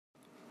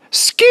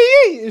Ski!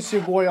 It's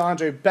your boy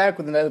Andre back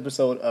with another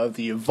episode of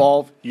the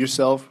Evolve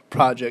Yourself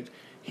Project.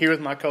 Here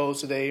with my co-host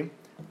today,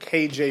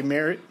 KJ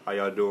Merritt. How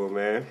y'all doing,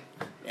 man?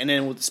 And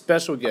then with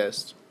special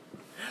guest,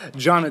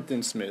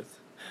 Jonathan Smith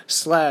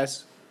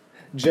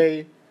 /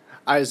 J.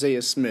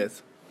 Isaiah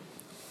Smith.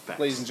 Facts.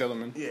 Ladies and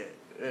gentlemen. Yeah.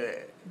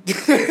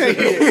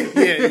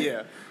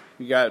 Yeah.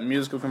 We got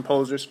musical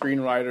composer,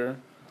 screenwriter,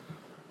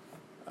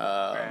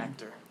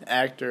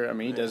 actor. I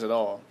mean, he does it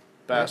all.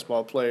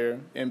 Basketball player,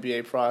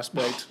 NBA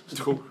prospect,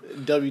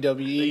 WWE.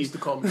 They used to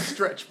call me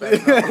Stretch back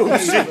then. Put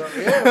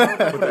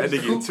that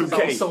nigga in 2K.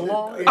 I was so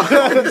long.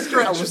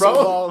 Stretch,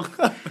 bro.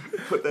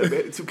 Put that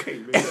man in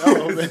 2K, man.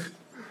 Oh,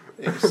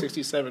 man.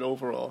 67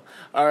 overall.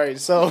 All right,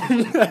 so.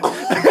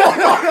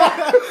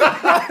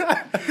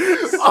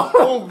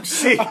 Oh,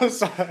 shit. I'm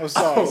sorry.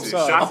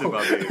 Shots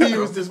about He that.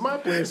 used his my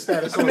player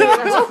status on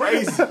that. That's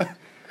crazy.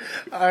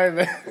 All right,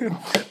 man.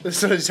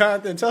 So,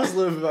 Jonathan, tell us a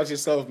little bit about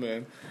yourself,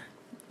 man.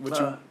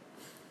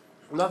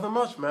 Nothing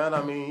much, man.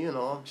 I mean,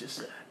 I'm just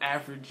an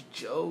average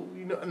Joe.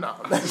 Nah.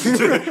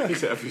 He's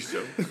happy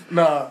show.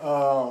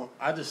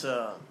 I just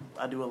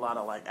I do a lot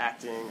of like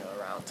acting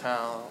around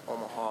town,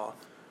 Omaha.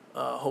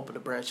 Hoping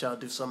to branch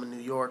out, do some in New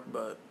York,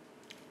 but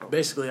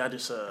basically I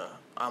just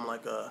I'm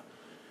like a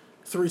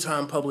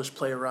 3-time published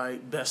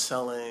playwright,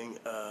 best-selling,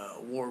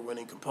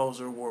 award-winning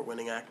composer,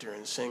 award-winning actor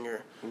and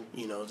singer.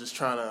 Just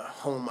trying to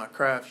hone my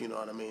craft. You know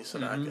what I mean? So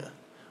that I can.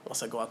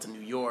 Once I go out to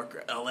New York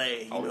or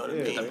L.A., you know what I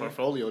mean? Get that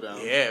portfolio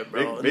down. Yeah,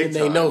 bro. Big And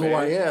then they time, know man. who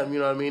I am. You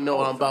know what I mean? Know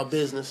I'm about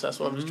business.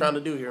 That's what I'm just trying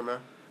to do here, man.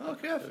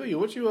 Okay, I feel you.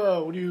 What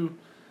do you?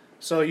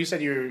 So you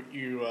said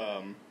you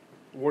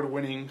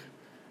award-winning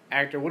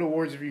actor. What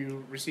awards have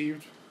you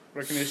received?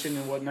 Recognition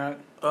and whatnot.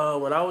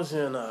 When I was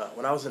in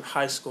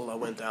high school, I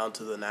went down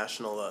to the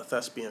National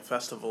Thespian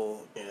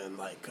Festival in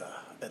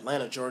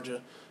Atlanta,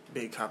 Georgia.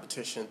 Big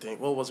competition thing.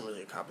 Well, it wasn't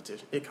really a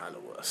competition. It kind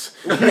of was.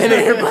 And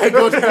everybody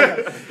go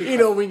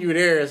down. When you're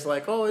there, it's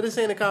like, oh, this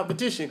ain't a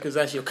competition because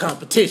that's your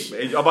competition.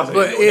 I'm about to say,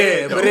 But in your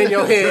head, but though. in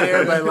your head,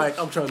 everybody like,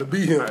 I'm trying to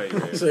beat him. Right,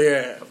 yeah. So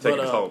yeah, I'm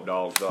taking this home,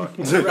 dog.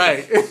 Sorry.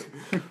 right.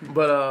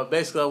 But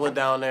basically, I went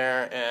down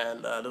there,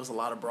 and there was a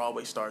lot of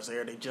Broadway stars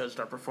there. They judged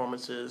our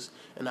performances,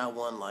 and I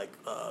won like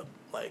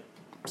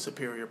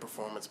superior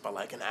performance by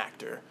like an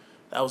actor.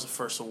 That was the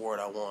first award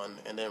I won,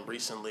 and then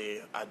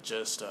recently, I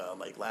just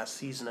last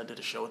season, I did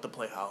a show at the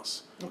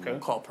Playhouse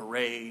called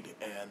Parade,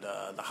 and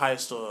the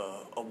highest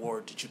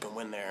award that you can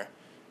win there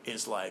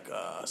is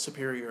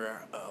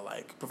superior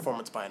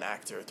performance by an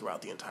actor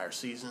throughout the entire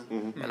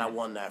season, and I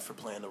won that for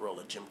playing the role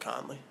of Jim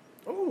Conley.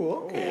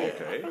 Oh, okay.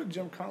 Oh, okay. I heard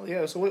Jim Conley.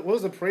 Yeah. So what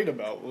was the parade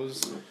about? What was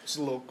just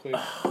a little quick?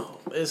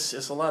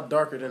 It's a lot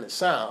darker than it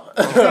sounds.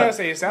 I was gonna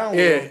say it sounded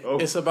weird. Oh.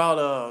 It's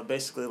about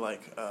basically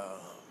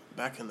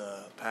back in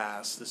the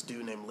past, this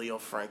dude named Leo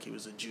Frank, he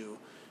was a Jew.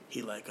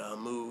 He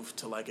moved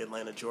to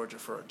Atlanta, Georgia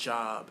for a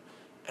job,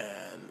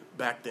 and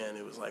back then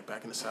it was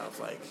back in the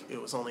South,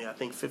 it was only I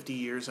think 50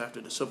 years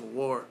after the Civil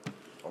War.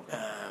 Okay.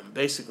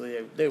 Basically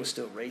they were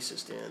still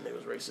racist then. They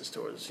was racist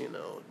towards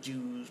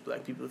Jews,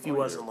 black people. If you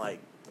wasn't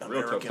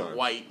Real tough American times.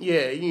 white,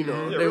 they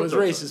real was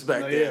tough racist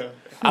back then. Yeah.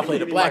 I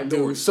played a black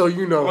dude, so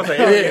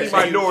Any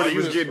minority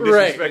was getting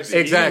Right, disrespected.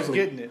 exactly.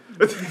 He was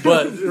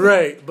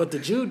getting it. But the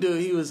Jew dude,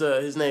 he was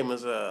his name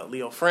was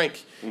Leo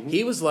Frank.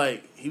 He was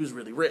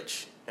really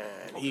rich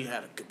and he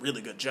had a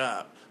really good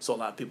job. So a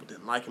lot of people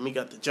didn't like him. He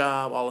got the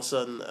job. All of a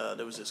sudden,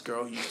 there was this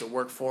girl who used to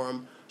work for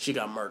him. She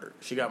got murdered.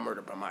 She got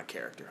murdered by my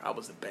character. I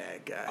was the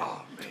bad guy.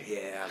 Oh, man.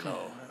 Yeah, I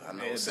know.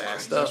 Man, Sad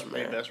that's stuff, my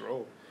man. best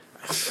role.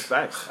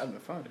 Facts. I've been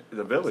fun.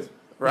 The villain.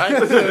 Right?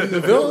 The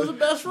villain's the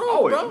best role,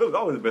 Always, bro.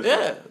 always the best.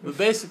 Yeah, but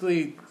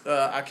basically,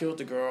 I killed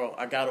the girl.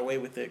 I got away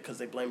with it because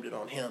they blamed it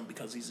on him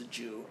because he's a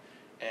Jew,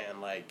 and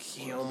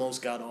he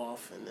almost got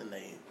off, and then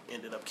they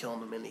ended up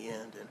killing him in the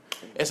end. And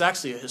it's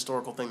actually a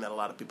historical thing that a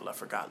lot of people have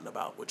forgotten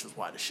about, which was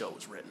why the show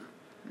was written.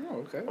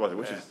 Oh, okay.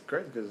 Which is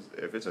crazy because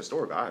if it's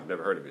historical, I've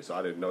never heard of it, so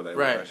I didn't know that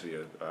Right. it was actually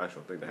an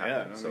actual thing that Yeah,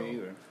 happened. no, me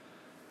either.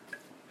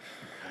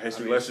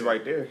 History lesson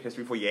right there.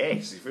 History for your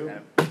ass. You feel me?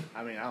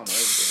 I mean, I don't know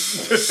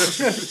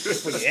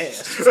everything. But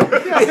yes.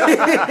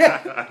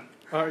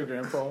 All right,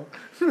 Grandpa.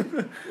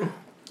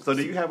 So,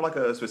 do you have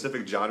a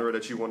specific genre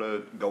that you want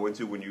to go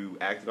into when you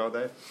act and all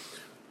that?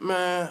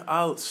 Man,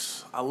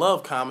 I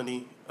love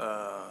comedy.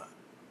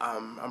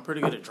 I'm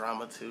pretty good at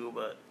drama too,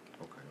 but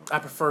I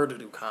prefer to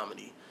do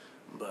comedy.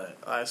 But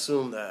I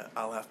assume that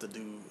I'll have to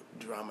do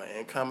drama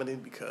and comedy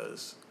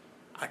because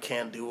I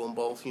can't do them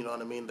both. You know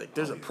what I mean?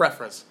 There's a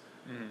preference.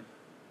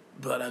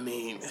 But I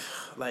mean,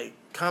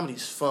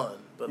 comedy's fun,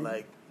 but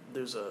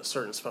there's a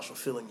certain special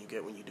feeling you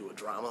get when you do a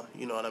drama.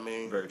 You know what I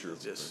mean? Very true.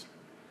 It's just,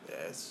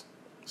 it's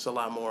a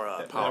lot more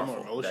More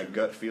powerful. emotion. That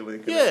gut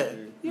feeling. Yeah,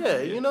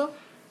 connection. you know.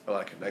 A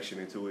lot of connection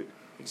into it.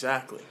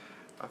 Exactly.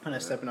 Kind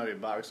of stepping out of your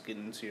box,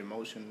 getting into your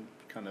emotion,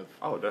 kind of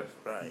Oh,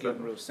 Right.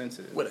 getting real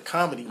sensitive. With a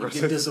comedy, you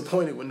get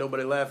disappointed when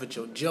nobody laugh at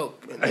your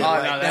joke. And Oh, no,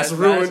 that's that's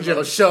ruined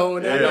your show.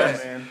 And Yeah. I know,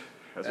 that's- man.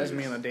 That's That's what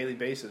me it on is. a daily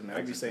basis, man.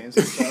 I be saying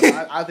some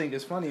stuff. I think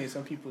it's funny, and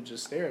some people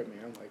just stare at me.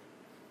 I'm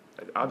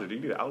like, Andre, do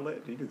you need an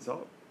outlet? Do you can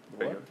talk?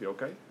 What? You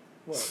okay?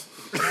 What?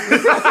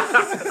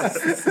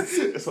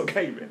 It's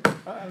okay, man.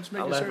 I'm just I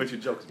making laugh sure. at your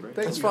jokes, man.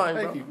 Thank That's you. fine,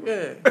 Thank bro. you.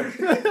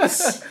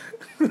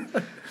 Yeah.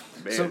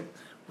 Man. So,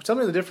 tell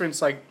me the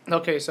difference. Like,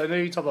 okay, so I know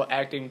you talk about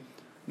acting.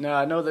 Now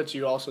I know that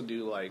you also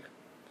do like,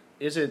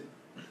 is it?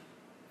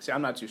 See,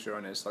 I'm not too sure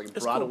on this. Like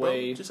It's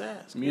Broadway cool, bro. Just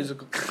ask.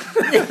 musical.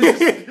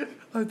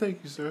 Oh, thank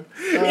you, sir.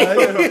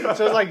 Yeah,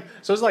 so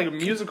it's like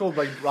musical,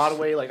 like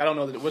Broadway. Like I don't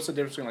know what's the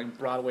difference between like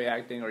Broadway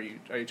acting. Are you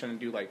trying to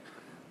do like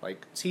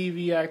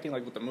TV acting,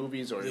 like with the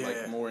movies, or Yeah.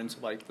 like more into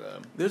like the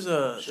There's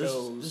a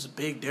shows? there's a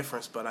big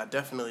difference, but I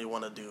definitely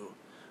want to do.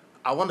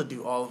 I want to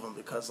do all of them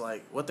because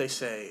like what they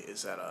say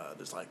is that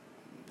there's like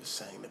this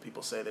saying that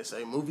people say. They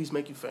say movies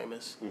make you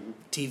famous,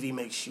 TV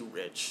makes you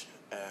rich,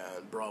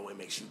 and Broadway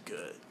makes you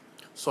good.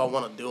 So I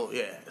want to do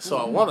So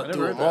I want I to never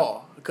do heard them that.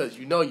 all because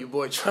you know your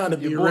boy trying to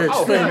be boy- rich,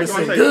 oh, famous, yeah,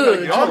 and I was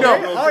good. gonna say, You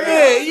know, oh,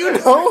 yeah, you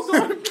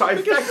know.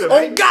 Trifecta, Oh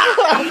man. God!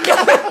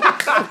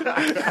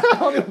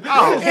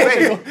 Oh,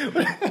 man.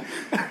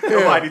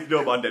 Nobody needs to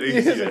know about that. They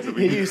didn't see that. So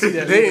we you see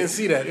that? They didn't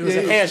see that. It was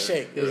a Yeah.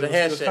 handshake. It was a It was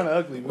handshake. kind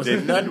of ugly. Was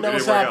It nothing didn't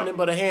else work out. happening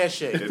but a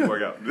handshake. It didn't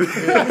work out.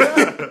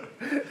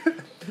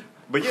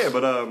 But yeah,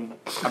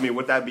 I mean,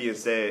 with that being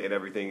said and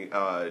everything,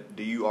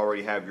 do you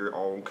already have your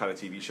own kind of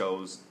TV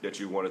shows that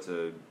you wanted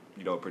to,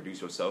 produce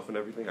yourself and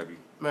everything? Have you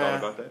thought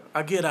about that?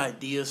 I get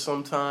ideas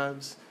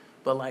sometimes,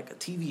 but like a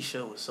TV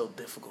show is so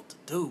difficult to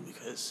do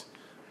because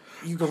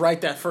you can write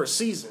that first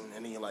season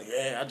and then you're like,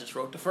 yeah, I just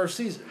wrote the first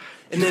season.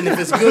 And then if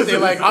it's good, they're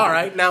like, all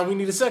right, now we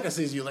need a second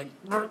season. You're like,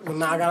 well,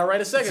 now I gotta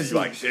write a second You're season.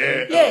 like,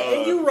 shit. Yeah,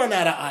 and you run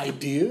out of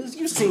ideas.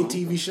 You've seen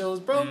TV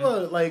shows, bro.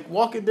 What, like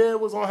Walking Dead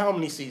was on how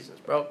many seasons,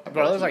 bro?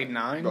 Bro, that was like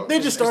 9. Bro, They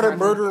just It's started not-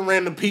 murdering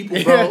random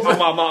people, bro. Oh,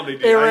 my mom, they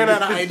did. They ran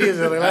out of ideas.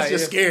 They're like, let's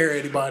just Yeah. scare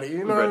anybody. You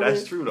know Bro, what I mean?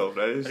 that's true, though.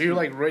 That is Have you true.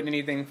 like written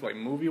anything for like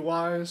movie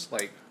wise,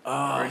 like,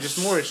 or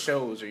just more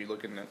shows? Are you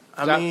looking at?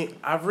 I mean,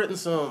 I've written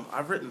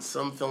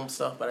some film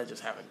stuff, but I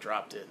just haven't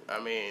dropped it. I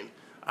mean,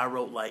 I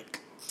wrote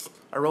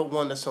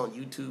one that's on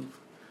YouTube.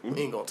 We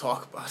ain't gonna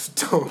talk about it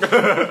though.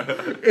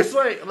 It's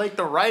like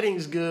the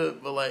writing's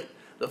good, but like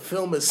the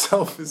film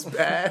itself is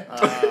bad.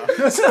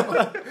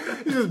 So,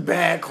 it's just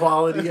bad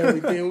quality.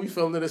 Everything we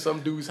filmed it at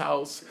some dude's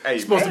house. Hey,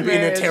 It's supposed to be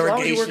an man, as long as you're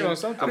interrogation. working on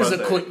something. There's I'm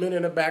about to say. equipment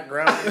in the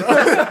background.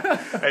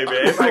 Hey, man,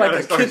 everybody Like gotta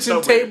a start kitchen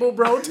somewhere. table,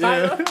 bro.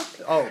 Tyler.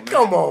 Oh man.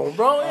 Come on,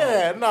 bro.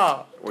 Yeah,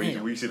 nah. Where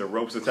you see the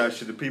ropes attached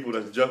to the people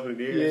that's jumping in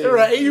the air. Yeah. You're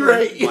right. You're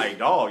right. Like,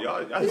 dog,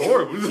 y'all, that's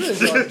horrible.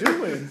 What are y'all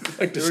doing?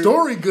 Like the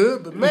story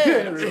good, but man,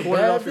 it's a Recording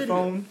bad off your video.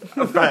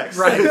 phone. Facts.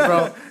 Right,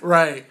 bro.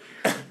 Right.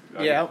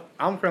 Yeah,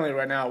 I'm currently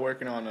right now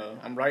working on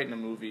I'm writing a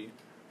movie,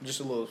 just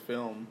a little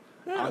film.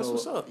 Yeah, I don't that's know-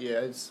 what's up.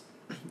 Yeah,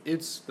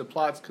 it's the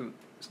plot's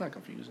it's not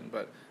confusing,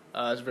 but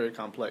it's very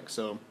complex.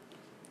 So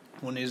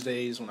one of these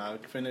days when I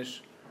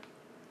finish,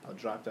 I'll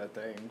drop that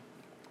thing.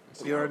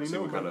 You already See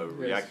know, what bro. kind of Yes.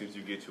 reactions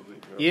you get to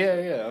it.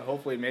 Yeah.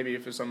 Hopefully, maybe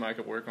if it's something I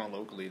could work on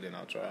locally, then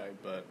I'll try.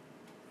 But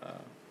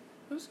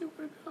let's see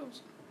where it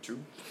goes. True.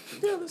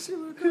 Yeah, let's see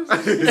where it goes.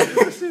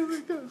 Let's see where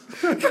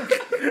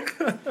it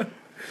goes.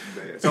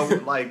 Man. So,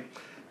 like,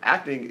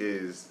 acting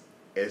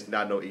it's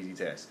not no easy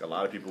task. A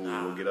lot of people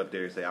will get up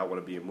there and say, I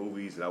want to be in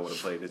movies and I want to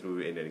play in this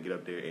movie, and then get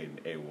up there and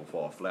will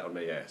fall flat on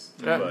their ass.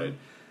 Yeah.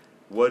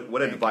 But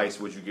what advice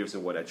would you give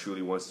someone that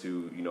truly wants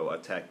to,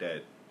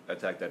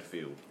 attack that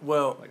field?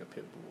 Well, Like a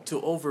pit bull.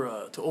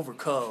 to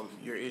overcome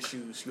your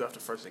issues, you have to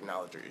first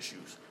acknowledge your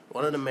issues.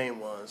 One of the main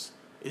ones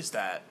is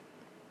that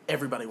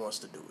everybody wants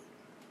to do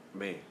it.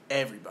 Man.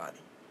 Everybody.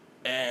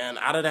 And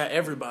out of that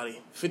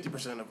everybody,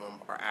 50% of them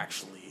are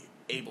actually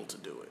able to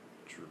do it.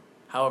 True.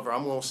 However,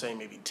 I'm going to say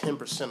maybe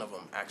 10% of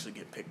them actually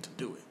get picked to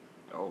do it.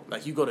 Oh,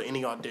 Like, you go to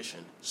any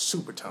audition,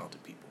 super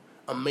talented people,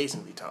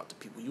 amazingly talented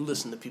people. You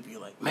listen to people,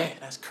 you're like, man,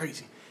 that's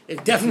crazy. They're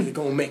definitely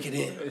going to make it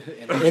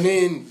in. And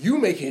then you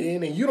make it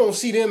in, and you don't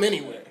see them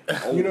anywhere.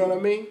 You know what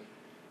I mean?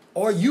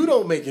 Or you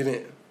don't make it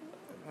in.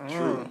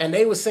 true. And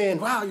they were saying,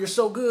 wow, you're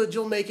so good,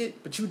 you'll make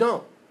it, but you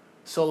don't.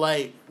 So,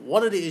 like,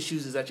 one of the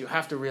issues is that you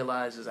have to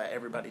realize is that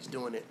everybody's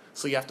doing it.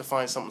 So you have to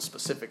find something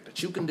specific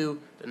that you can do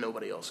that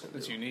nobody else can do.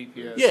 It's unique.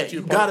 Yeah. Yeah, It's you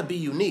your gotta be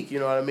unique. You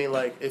know what I mean?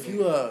 Like, if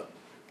you, a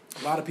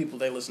lot of people,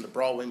 they listen to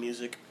Broadway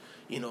music.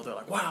 You know, they're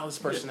like, wow, this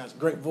person has a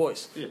great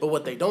voice. Yeah. But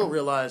what they don't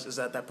realize is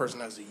that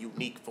person has a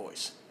unique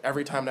voice.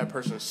 Every time that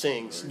person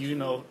sings, You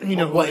know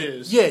what it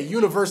is. yeah,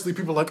 universally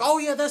people are like, oh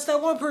yeah, that's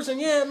that one person.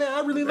 Yeah, man, I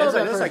really love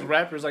that That's person. like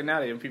rappers like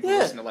nowadays. When people Yeah.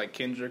 listen to like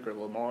Kendrick or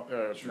Lamar,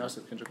 not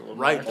Kendrick or Lamar,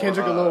 Right.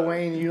 Kendrick or Lil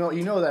Wayne. You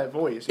know that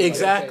voice. You're like,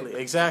 Exactly,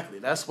 okay. exactly.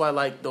 That's why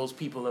like those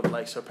people have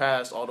like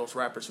surpassed all those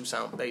rappers who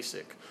sound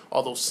basic,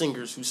 all those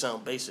singers who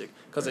sound basic,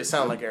 because they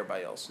sound like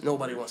everybody else.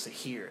 Nobody wants to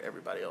hear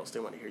everybody else. They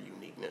want to hear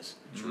uniqueness.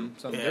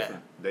 Something Yeah.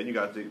 different. Then you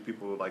got the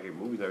people like in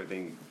movies and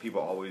everything.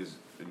 People always,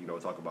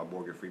 talk about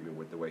Morgan Freeman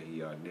with the way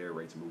he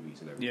narrates movies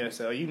and everything. Yeah,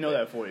 so you know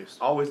that voice.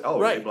 Always,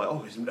 Right. they'd be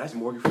like, that's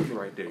Morgan Freeman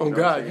right there. Oh You know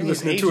what I'm God, you saying? He's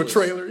listening to a ageless.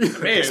 trailer?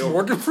 It's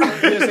Morgan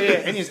Freeman.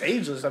 And he's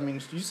ageless. I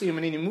mean, you see him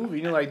in any movie,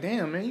 and you're like,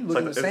 damn, man, you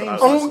look It's the like- same.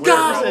 it's- I Oh swear,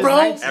 God, bro.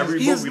 bro, Every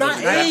he is movie not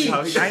looks- that's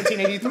how aged. he-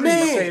 1983.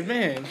 Man. You say,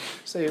 man,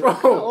 say, Bro.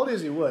 how old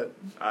is he? What?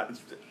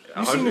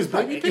 You seen his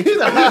baby He's picture?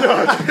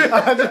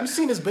 like, You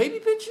seen his baby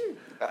picture?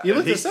 you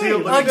look the He still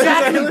same. looks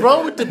Exactly,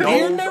 bro, with the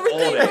beard and All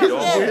everything.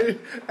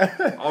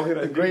 that, all The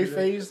that gray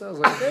face. I was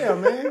like,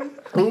 damn, man.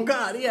 Oh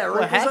God, yeah,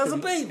 What wrinkles as a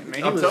happened? baby. Man,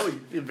 he I'm was telling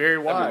you. very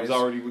That boy wise.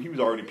 he was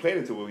already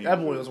planning to what he That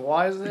boy was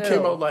wise as He hell.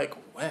 came out like,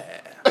 wow.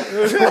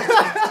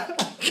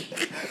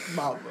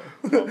 Mama.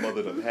 My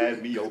mother done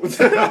had me over.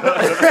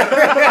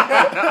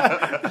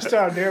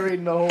 Started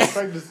narrating the whole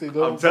pregnancy.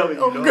 I'm telling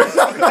you,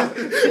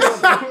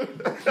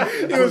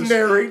 He was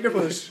narrating the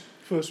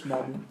Push,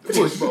 mama.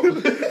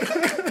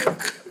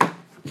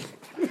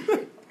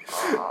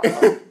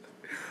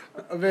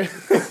 I mean,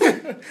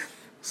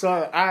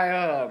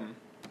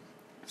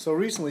 so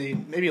recently,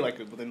 maybe like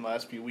within the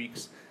last few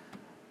weeks,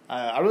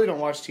 I really don't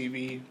watch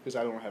TV because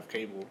I don't have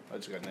cable. I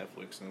just got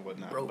Netflix and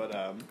whatnot. Bro. But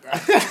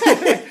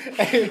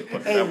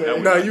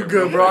No, you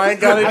good, bro. I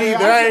ain't got it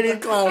either. I ain't even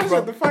I clowning, just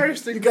got bro. the fire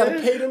stick. You gotta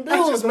man. pay them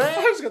bills, man.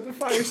 I just got the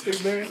fire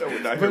stick, man. That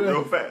went down here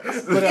real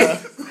fast. But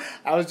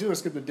I was doing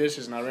skip the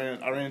dishes, and I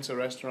ran into a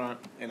restaurant,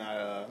 and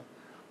I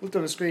looked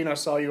on the screen. I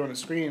saw you on the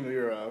screen. You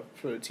were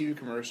for a TV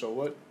commercial.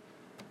 What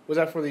was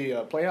that for?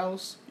 The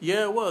Playhouse?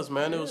 Yeah, it was,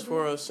 man. It was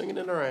for Singing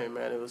in the Rain,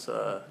 man. It was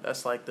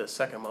that's like the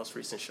second most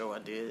recent show I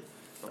did.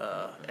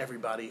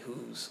 Everybody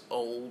who's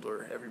old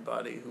or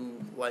everybody who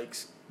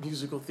likes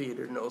musical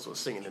theater knows what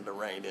Singing in the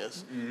Rain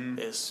is. Mm-hmm.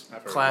 It's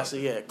I've heard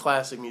classic,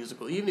 classic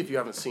musical. Even if you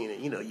haven't seen it,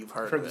 you know you've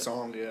heard Heard of the it.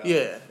 song, yeah.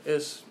 Yeah,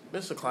 it's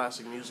a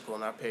classic musical,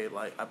 and I played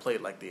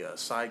like the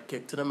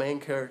sidekick to the main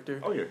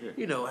character. Oh, yeah.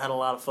 You know, had a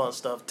lot of fun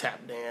stuff,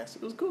 tap dance.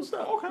 It was cool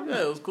stuff. Okay.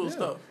 Yeah, it was cool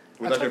stuff.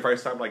 Was that your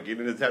first time like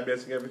getting into tap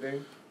dancing and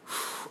everything?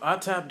 I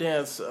tap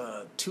danced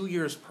 2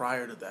 years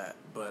prior to that,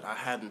 but I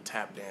hadn't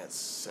tap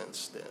danced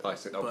since then.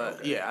 Okay.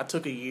 Yeah, I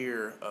took a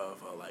year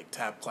of like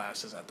tap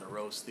classes at the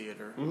Rose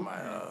Theater my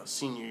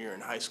senior year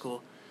in high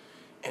school,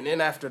 and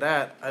then after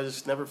that, I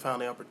just never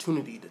found the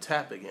opportunity to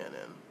tap again.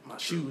 And my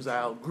shoes, I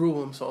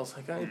outgrew them, so I was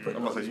like, I ain't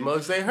putting on these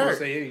mugs. They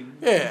hurt.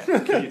 Yeah.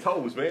 Kill your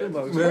toes, man.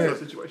 Them It's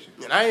mugs a situation.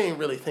 And I didn't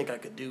really think I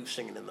could do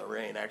Singing in the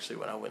Rain. Actually,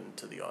 when I went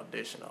into the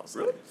audition, I was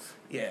Really? like,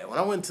 yeah. When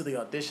I went to the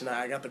audition,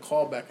 I got the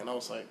call back, and I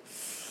was like,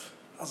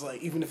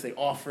 even if they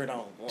offer it, I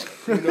don't want it.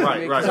 You know what I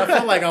mean? 'Cause I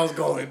felt like I was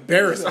going to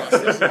embarrass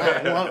myself.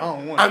 I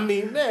don't want. I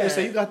mean, man. They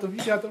say you got the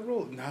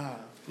role. Nah,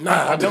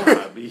 Nah, I don't.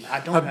 I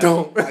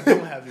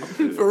don't have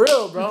it. For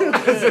real, bro.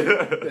 Yeah.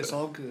 It's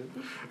all good.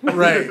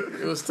 Right.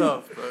 It was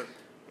tough, but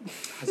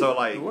So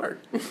like, it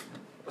worked.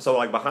 so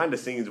like behind the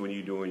scenes when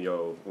you're doing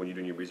your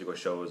musical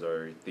shows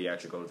or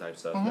theatrical type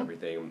stuff and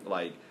everything,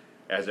 like,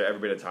 has there ever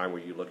been a time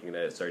where you're looking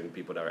at certain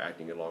people that are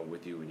acting along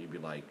with you and you'd be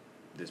like,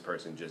 this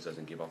person just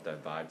doesn't give off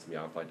that vibe to me.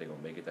 I don't feel like they're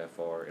gonna make it that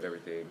far and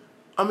everything.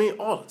 I mean,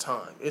 all the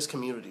time. It's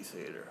community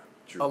theater.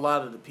 True. A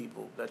lot of the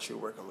people that you're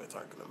working with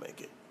aren't going to make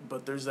it.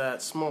 But there's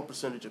that small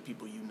percentage of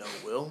people you know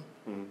will.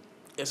 Mm-hmm.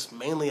 It's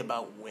mainly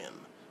about when.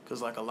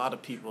 Because, like, a lot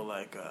of people,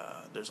 like,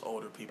 there's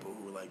older people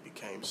who, like,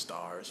 became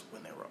stars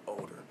when they were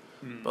older.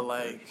 Mm-hmm. But,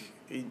 like,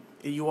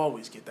 you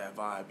always get that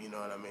vibe, you know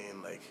what I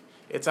mean? Like,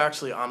 it's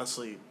actually,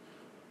 honestly,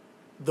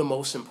 the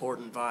most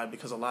important vibe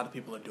because a lot of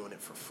people are doing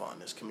it for fun.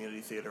 It's community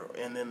theater.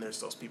 And then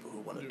there's those people who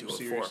want to do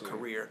it for a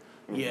career.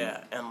 Mm-hmm.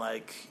 Yeah, and,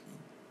 like,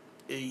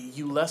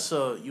 you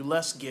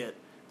less get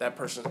that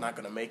person's not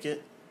going to make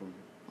it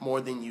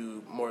than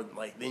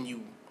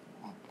you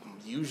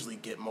usually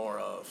get more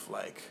of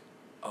like,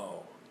 oh,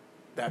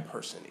 that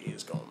person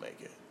is going to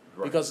make it.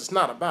 Right. Because it's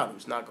not about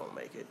who's not going to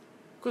make it.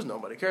 Because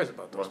nobody cares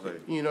about those people.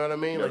 You know what I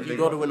mean? Like, you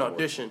go to an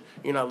audition,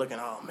 you're not looking,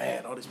 oh,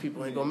 man, all these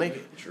people ain't going to make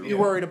it. True. You're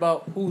worried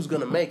about who's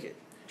going to make it.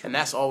 And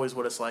that's always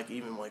what it's like,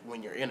 even like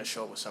when you're in a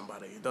show with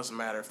somebody. It doesn't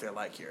matter if they're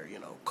like your,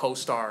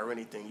 co-star or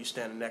anything. You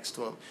standing next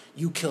to them,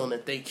 you killing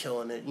it, they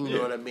killing it. You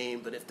know what I mean?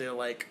 But if they're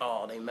like,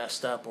 oh, they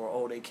messed up or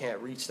oh, they can't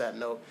reach that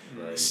note,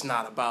 it's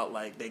not about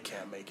like they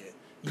can't make it.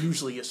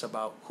 Usually, it's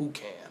about who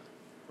can.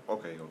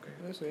 Okay.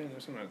 That's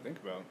something to think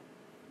about.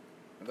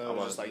 I thought it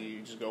was just like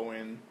you just go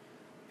in,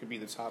 could be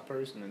the top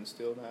person and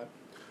still not.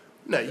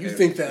 No, you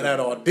think that at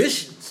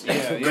auditions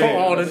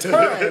all the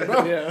time,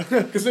 bro.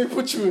 Because they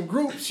put you in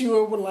groups,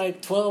 you in with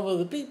like 12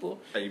 other people,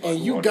 and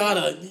you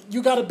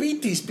gotta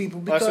beat these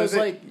people because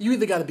you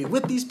either gotta be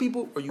with these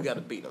people or you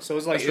gotta beat them. So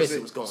it's like,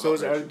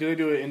 do they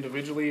do it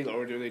individually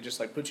or do they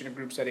just like put you in a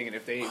group setting and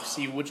if they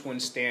see which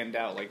ones stand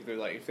out, like they're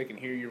like if they can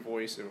hear your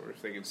voice or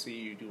if they can see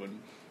you doing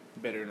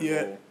better in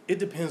a role? It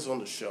depends on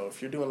the show.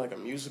 If you're doing like a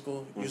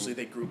musical, usually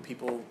they group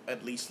people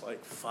at least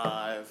like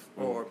 5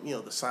 or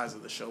the size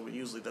of the show, but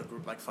usually they'll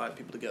group like 5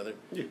 people together,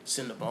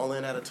 send them all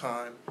in at a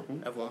time,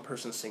 have one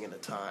person sing at a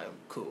time,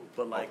 cool.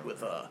 But like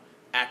with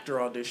actor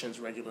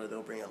auditions regular,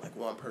 they'll bring in like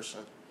one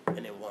person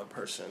and then one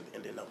person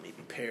and then they'll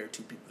maybe pair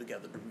 2 people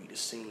together to read a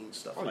scene,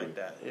 stuff like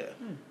that. Yeah.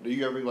 Do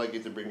you ever like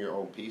get to bring your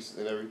own piece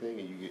and everything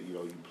and you get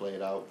you play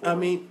it out? I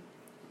mean,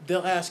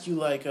 they'll ask you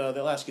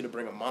to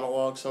bring a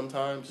monologue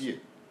sometimes. Yeah.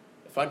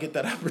 If I get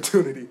that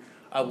opportunity,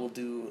 I will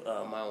do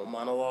my own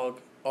monologue.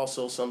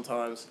 Also,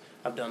 sometimes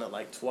I've done it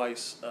like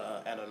twice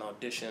at an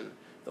audition.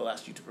 They'll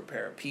ask you to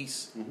prepare a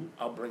piece.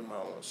 I'll bring my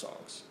own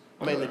songs.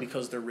 mainly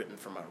because they're written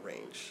for my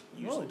range.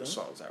 Usually the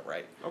songs I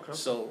write. Okay.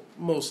 So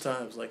most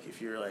times, like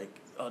if you're like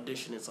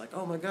audition, it's like,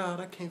 oh my god,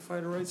 I can't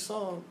find the right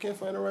song. Can't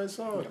find the right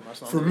song.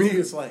 For me,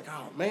 it's like,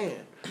 oh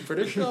man, for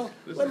this show,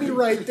 let me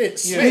write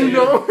this. Yeah, you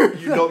know.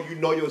 You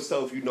know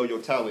yourself. You know your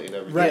talent and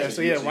everything. Right.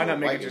 So why not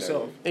make it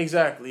yourself?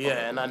 Exactly.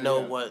 Yeah, and I know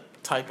what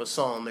type of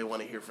song they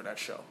want to hear for that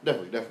show.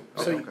 Definitely.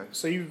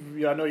 So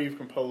I know you've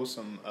composed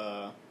some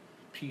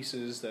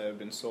pieces that have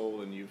been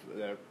sold and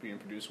that are being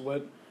produced.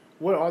 What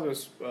are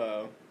those?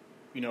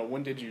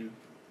 When did you,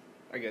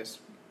 I guess,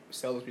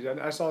 sell those pieces?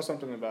 I saw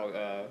something about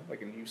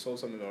you sold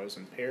something that was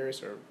in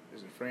Paris or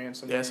is it France?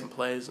 Somewhere? Yeah, some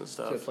plays and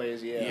stuff. Some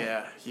plays,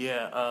 yeah.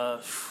 Yeah.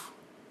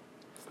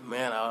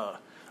 Man, I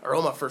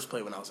wrote my first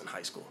play when I was in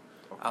high school.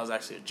 Okay. I was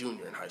actually a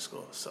junior in high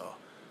school, so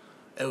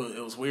it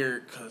was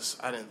weird because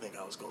I didn't think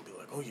I was going to be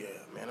like, oh yeah,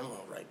 man, I'm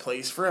going to write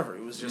plays forever.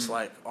 It was just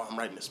like, oh, I'm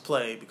writing this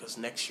play because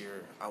next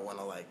year I want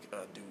to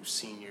do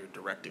senior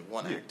directed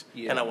one act,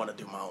 and I want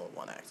to do my own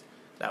one act.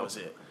 That was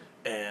it.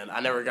 And I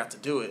never got to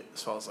do it,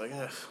 so I was like,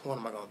 what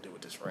am I going to do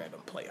with this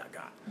random play I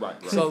got?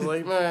 Right. So I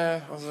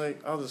was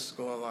like, I'll just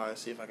go online and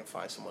see if I can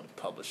find someone to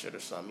publish it or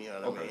something, you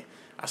know what I mean?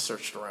 I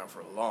searched around for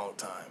a long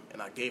time,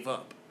 and I gave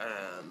up.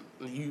 And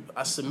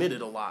I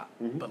submitted a lot,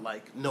 but,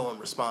 no one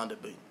responded.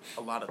 But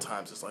a lot of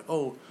times it's like,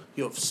 oh,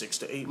 you have 6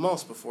 to 8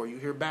 months before you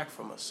hear back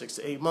from us, 6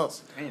 to 8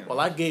 months. Damn.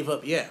 Well, I gave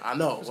up, I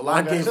know. Well,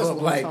 I gave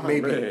up,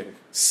 maybe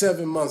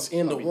 7 months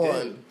into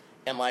one.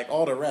 And,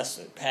 all the rest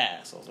of it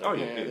passed. I was like,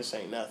 man, this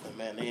ain't nothing,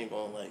 man. They ain't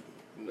going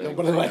to,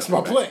 nobody likes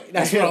my play.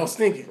 That's what I was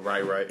thinking.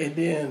 Right. And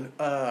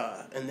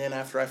then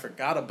after I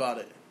forgot about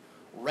it,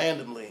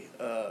 randomly,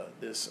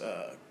 this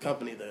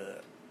company, the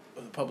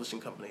publishing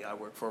company I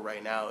work for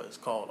right now is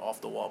called Off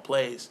the Wall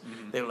Plays.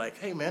 Mm-hmm. They were like,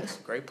 hey, man, this is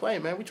a great play,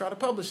 man. We try to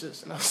publish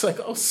this. And I was like,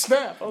 oh,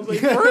 snap. I was like,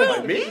 for real?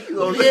 Like me?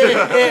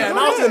 Yeah. And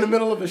I was in the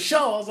middle of a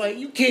show. I was like,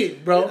 you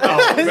kidding, bro.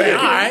 Oh, man.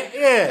 All right,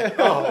 yeah.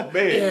 Oh,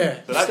 man.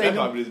 Yeah. So that's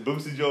probably this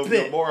Boosie Joe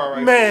Moron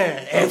right man.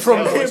 there. And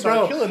from there,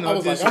 bro, I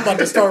was like, I'm about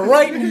to start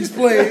writing these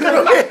plays.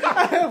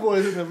 I have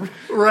boys in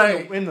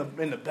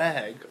the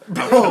bag.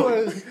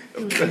 Bro.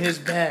 He was in his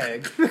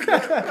bag.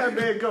 That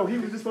man go. He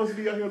was just supposed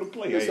to be out here on the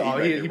play.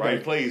 He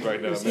writing plays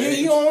right now, man. Yeah,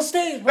 he on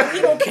stage, bro.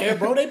 He don't care,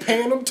 bro. They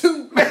paying him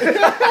too.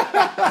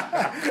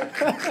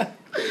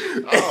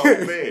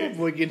 Oh, man.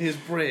 Boy, getting his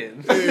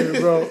bread. Yeah,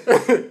 bro.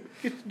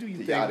 Do your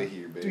Get thing. out of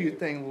here, man. Do your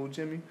thing, little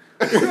Jimmy.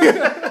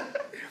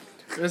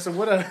 Listen,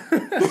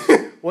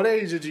 what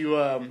age did you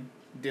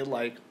did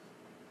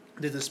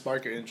this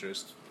spark your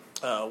interest?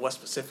 What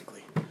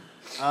specifically?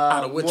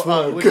 Out of which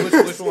one?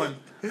 Which one?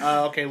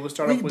 Okay, we'll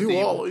start off with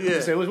the. All,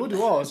 yeah. We'll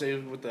do all. Say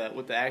with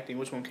the acting.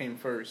 Which one came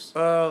first?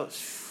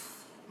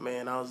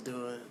 Man, I was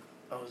doing.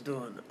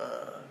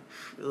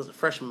 It was a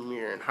freshman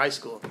year in high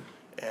school,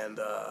 and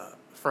a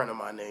friend of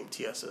mine named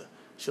Tiesa.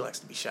 She likes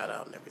to be shout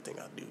out in everything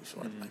I do, so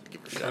I'd like to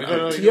give her a shout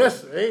out.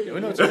 Tiesa, hey, we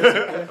know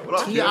Tiessa.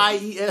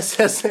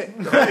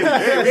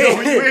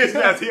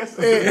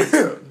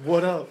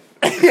 What up?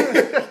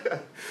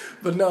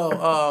 But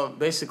no,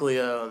 basically,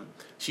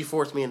 she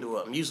forced me into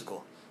a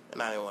musical.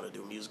 And I didn't want to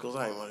do musicals.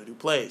 I didn't want to do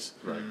plays.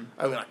 Right.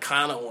 I mean, I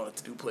kind of wanted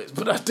to do plays,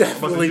 but I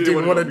definitely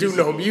didn't want to do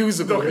no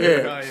musical.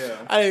 Yeah.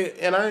 I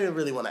didn't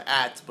really want to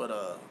act, but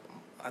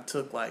I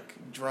took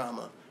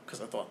drama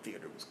because I thought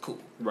theater was cool.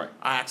 Right.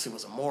 I actually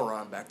was a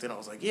moron back then. I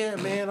was like, yeah,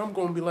 man, I'm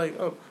gonna be like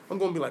a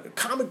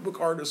comic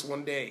book artist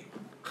one day.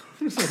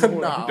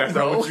 Nah, that's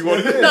bro. not what you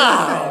want to do.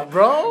 Nah,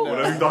 bro.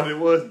 Whatever you thought it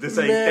was, this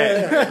ain't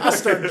that. I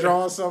started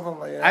drawing stuff.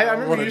 I'm like, I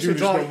remember you used to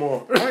draw no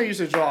more. I remember you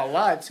used to draw a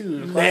lot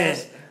too. Man.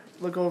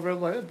 Look over, I'm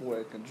like, that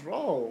boy can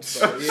draw.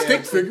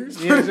 Stick figures.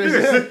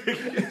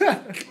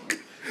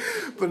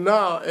 But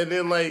no, and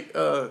then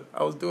I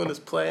was doing this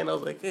play and I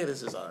was like, yeah,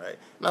 this is all right.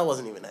 And I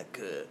wasn't even that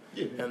good.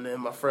 Yeah. And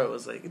then my friend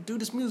was like, do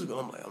this musical.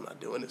 I'm like, I'm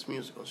not doing this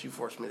musical. She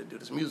forced me to do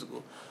this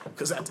musical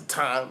because at the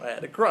time I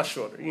had a crush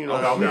on her. You know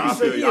what I mean? I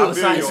feel you on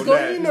that.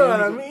 You know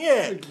what I mean?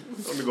 Yeah.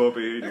 Let me go up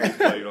here and do this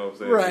play, you know what I'm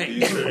saying? Right.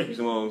 You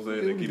know what I'm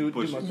saying? They keep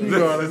pushing. You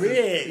know what I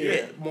mean?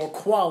 Yeah. More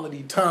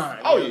quality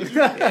time. Oh,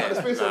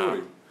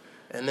 yeah.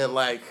 And then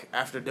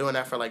after doing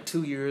that for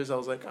 2 years, I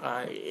was like, all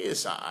right,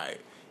 it's all right.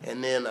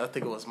 And then I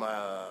think it was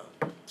my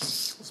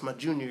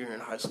junior year in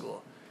high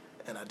school,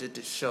 and I did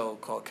this show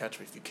called Catch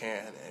Me If You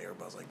Can, and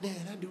everybody was like,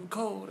 man, that dude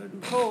cold. I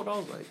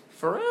was like,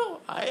 for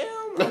real? I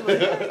am? I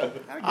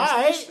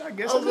was like, I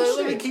guess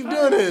let me keep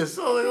doing this.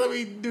 So let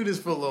me do this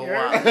for a little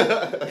while.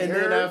 And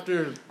then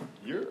after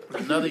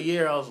another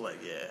year, I was like,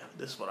 yeah,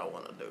 this is what I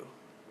want to do.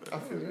 I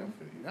feel you.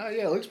 Oh,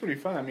 yeah, it looks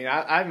pretty fun. I mean,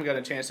 I haven't got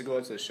a chance to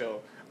go to the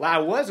show. I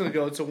was going to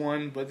go to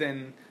one, but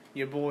then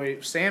your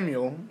boy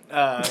Samuel,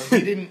 he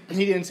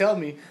didn't tell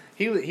me.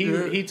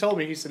 He told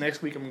me, he said,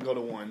 next week I'm going to go to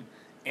one.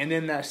 And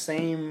then that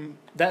same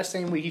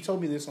week, he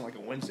told me this on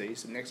a Wednesday. He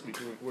said, next week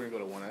we're going to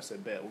go to one. I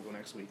said, bet, we'll go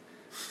next week.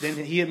 Then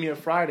he hit me a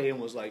Friday and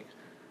was like,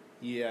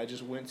 yeah, I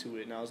just went to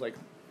it. And I was like,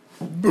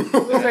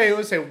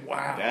 let's say,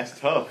 wow. That's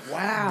tough.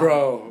 Wow.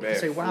 Bro. I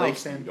say, wow,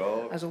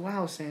 Samuel. I said,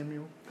 wow,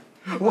 Samuel.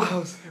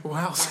 Wow.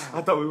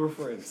 I thought we were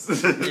friends.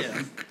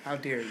 Yeah. How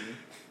dare you?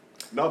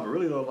 No, but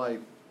really though,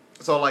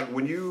 So, like,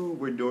 when you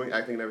were doing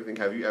acting and everything,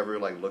 have you ever,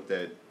 like, looked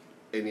at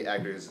any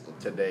actors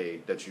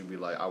today that you'd be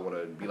like, I want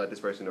to be like this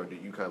person, or do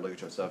you kind of look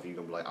at yourself and you're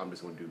going to be like, I'm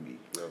just going to do me? You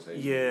know what I'm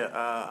saying? Yeah,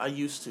 I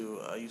used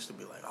to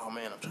be like, oh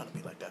man, I'm trying to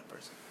be like that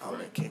person. Oh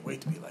man, can't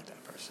wait to be like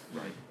that person.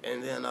 Right.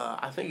 And then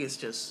I think it's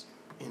just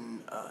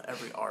in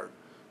every art.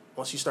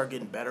 Once you start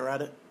getting better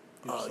at it,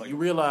 like, you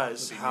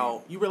realize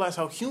how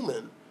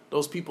human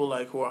those people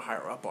like who are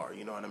higher up are.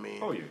 You know what I mean?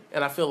 Oh yeah.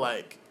 And I feel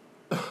like.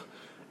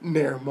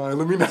 Never mind.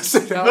 Let me not say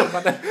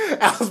that.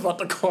 I was about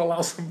to call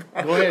out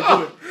somebody. Go ahead,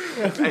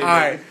 do it. All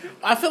right.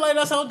 I feel like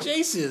that's how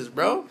Jace is,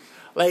 bro.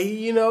 Like,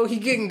 you know, he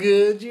getting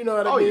good. You know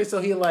what I mean? Yeah. So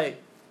he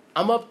like,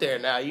 I'm up there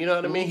now. You know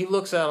what I mean? He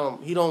looks at them.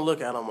 He don't look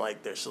at them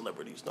like they're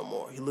celebrities no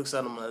more. He looks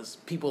at them as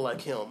people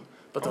like him.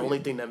 But the only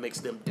thing that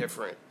makes them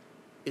different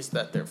is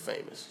that they're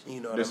famous.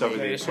 You know what There's I something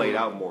mean? getting played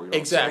out more. You know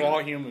Exactly. We're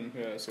all human.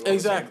 Yeah, so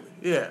Exactly.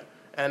 Yeah.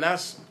 And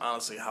that's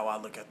honestly how I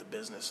look at the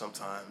business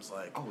sometimes.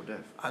 Like, Oh,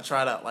 definitely. I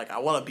try to, like, I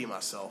want to be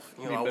myself.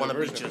 You Be know, a I better want to be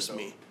version of just yourself.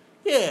 me.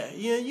 Yeah,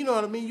 you know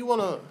what I mean? You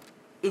want to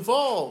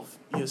evolve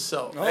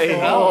yourself. Hey, there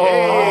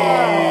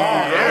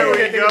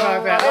we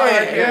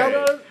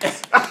go.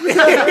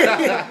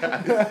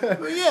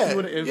 Yeah, You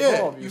wanna evolve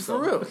yeah, you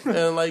yourself. for real.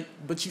 And, like,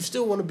 but you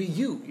still want to be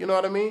you. You know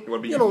what I mean? You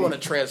wanna be don't unique. want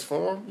to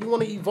transform. You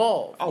want to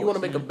evolve. You want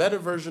to make a better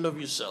version of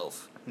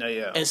yourself No,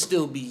 yeah. and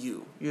still be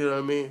you. You know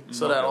what I mean?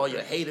 So that all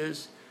your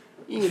haters...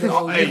 You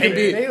know, Hey, you can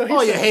be, man.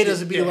 all your haters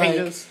would be Your like,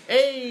 haters.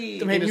 hey,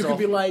 Them and haters you could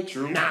be awful. like,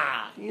 True.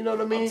 nah, you know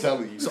what I mean? I'm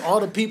telling you. So all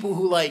the people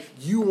who like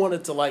you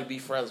wanted to like be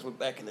friends with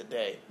back in the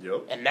day,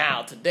 Yup. and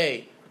now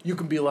today you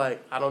can be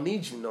like, I don't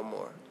need you no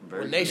more.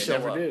 Very When they true. show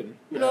Never up, did.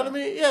 you know what I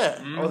mean? Yeah,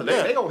 Oh,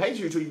 they gonna hate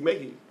you until you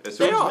make it. As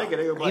soon They as you are. make it,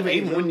 they gonna be like, Even- hey,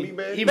 even you when know you- me,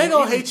 man. they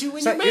gonna hate you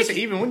when you make it.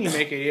 Even when you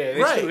make it,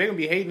 yeah. Right. They're going to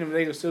be hating them. They're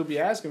going to still be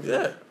asking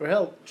Yeah. for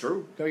help.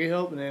 True. Go get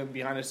help, and then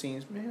behind the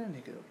scenes, man, that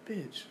nigga a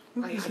bitch.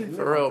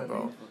 For real,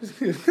 bro.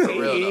 For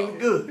real, though.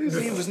 good.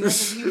 He was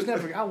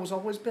never, I was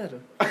always better.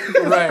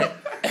 Right?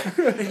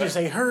 They just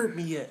ain't heard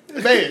me yet.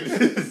 Man.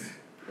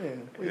 Yeah,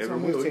 wait Never till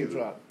will the tape either.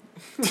 drop.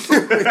 Wait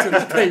till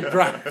the tape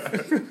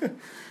drop.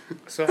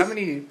 So how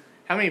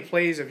many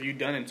plays have you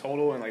done in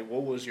total, and like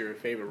what was your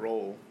favorite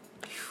role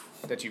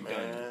that you've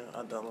done? Man,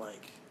 I've done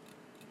like,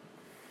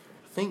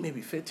 I think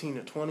maybe 15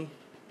 or 20.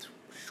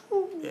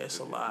 Yeah, it's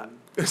a lot.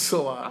 It's a I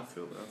lot.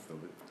 feel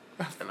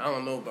it. And I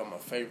don't know about my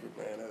favorite,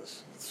 man.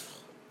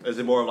 Is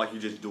it more of like you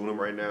just doing them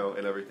right now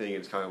and everything, and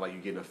it's kind of like you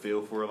getting a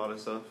feel for a lot of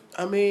stuff?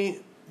 I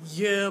mean,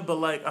 yeah, but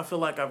like I feel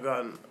like I've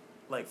gotten,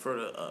 like for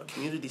the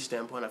community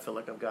standpoint, I feel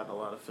like I've gotten a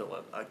lot of feel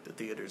at like the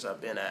theaters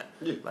I've been at.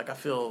 Yeah. Like I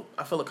feel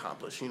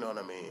accomplished. You know what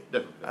I mean?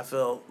 Definitely. I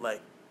feel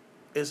like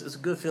it's a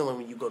good feeling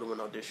when you go to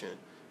an audition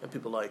and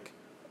people like,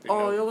 You oh,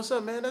 know. yo, what's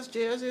up, man? That's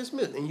J.S.A.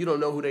 Smith, and you don't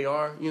know who they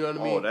are. You know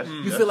what I mean? Oh, that's- you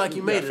that's- feel like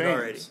you made yeah, it fans.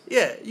 already.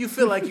 Yeah, you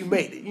feel like you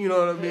made it. You know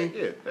what I mean?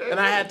 Yeah. And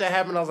I had that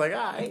happen. I was like,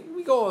 all right,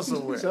 we going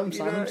somewhere. Some You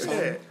sign, know? some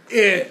Yeah.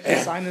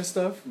 Yeah. signing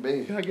stuff.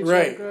 Man. Can I get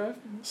Right. your autograph?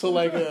 So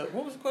like,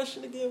 what was the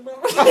question again, bro?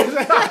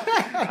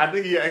 I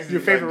think he actually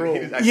Your favorite role.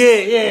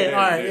 Yeah,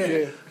 all right, yeah.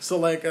 yeah. So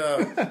like,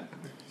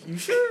 you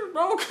sure,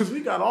 bro? Because we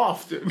got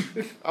off, dude.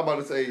 I'm about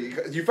to say,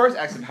 'cause you first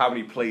asked him how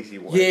many plays he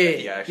wanted. Yeah.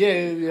 He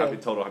actually, Yeah. How many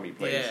total, how many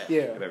plays, Yeah.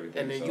 Yeah. and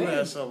everything. And then so. you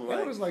had something That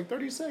like, was like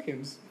 30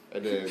 seconds.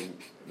 And then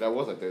that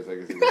was like 30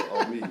 seconds it was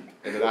on me.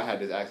 And then I had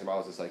this accent. I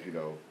was just like,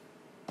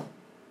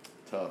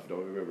 tough.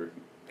 Don't remember.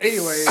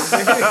 Anyways,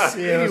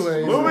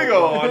 Moving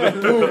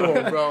on. move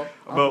on, bro.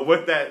 But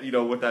with that,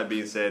 with that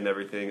being said and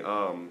everything,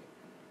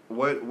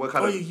 what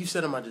kind Oh, of you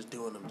said, am I just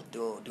doing them to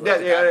do it? yeah,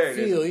 there it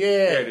is. Feel, yeah.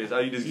 There it is.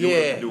 Are you just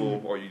Yeah. doing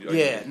them, or you? Are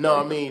Yeah, you no,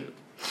 I mean,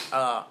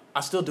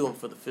 I still do them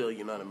for the feel,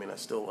 you know what I mean? I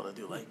still want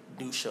to do, like,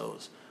 new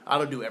shows. I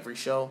don't do every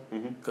show,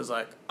 because,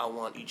 like, I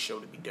want each show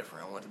to be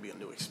different. I want it to be a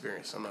new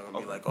experience. I'm not going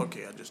to be like,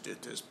 okay, I just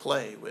did this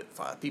play with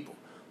 5 people.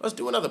 Let's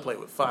do another play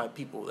with 5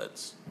 people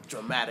that's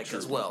dramatic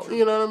as well.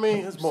 You know what I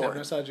mean? It's more. Stepping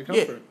outside your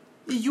comfort.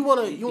 Yeah. You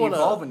want to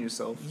Evolving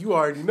yourself. You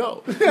already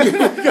know. you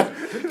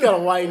gotta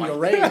widen your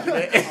range,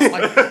 man.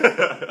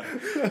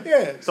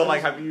 Yeah. So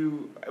like, have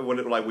you when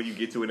you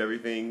get to it and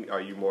everything?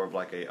 Are you more of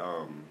like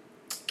a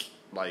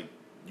like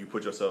you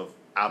put yourself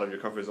out of your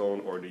comfort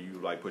zone, or do you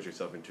like put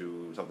yourself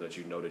into something that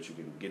you know that you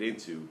can get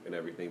into and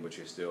everything, but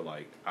you're still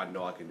like, I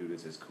know I can do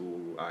this. It's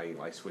cool. I ain't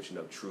like switching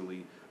up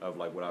truly of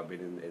like what I've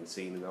been in and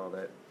seen and all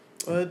that.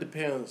 Well, it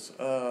depends,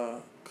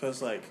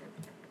 cause like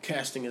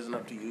casting isn't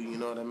up to you. You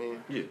know what I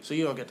mean? Yeah. So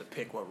you don't get to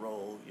pick what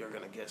role you're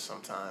gonna get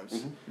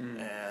sometimes.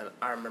 And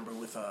I remember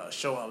with a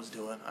show I was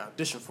doing, I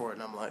auditioned for it,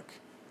 and I'm like,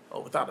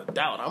 oh, without a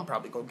doubt, I'm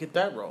probably gonna get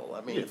that role.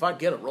 I mean, if I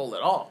get a role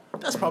at all,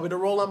 that's probably the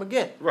role I'm gonna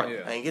get. Right.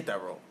 Yeah. I ain't get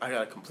that role. I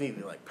got a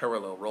completely like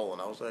parallel role,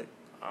 and I was like,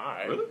 all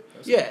right. Really?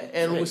 Yeah,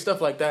 and with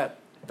stuff like that,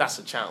 that's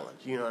a challenge.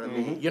 You know what I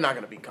mean? You're not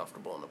gonna be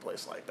comfortable in a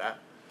place like that.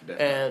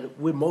 Definitely. And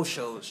with most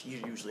shows,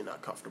 you're usually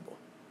not comfortable.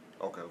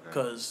 Okay.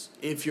 Because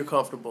if you're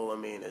comfortable, I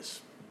mean,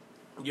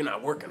 you're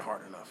not working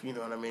hard enough. You know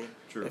what I mean?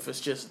 True. If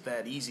it's just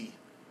that easy,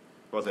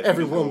 Well, if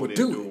everyone you would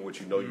just do go in it. doing what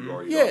you know you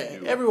already yeah,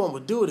 do. everyone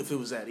would do it if it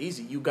was that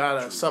easy. You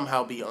gotta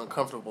somehow be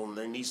uncomfortable, and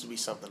there needs to be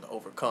something to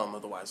overcome.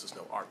 Otherwise, there's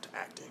no art to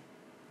acting.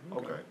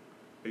 Okay.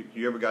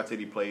 You ever got to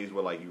any plays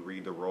where like you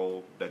read the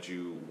role that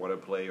you want to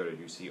play, or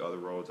you see other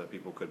roles that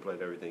people could play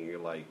and everything? And you're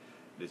like,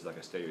 this is like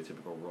a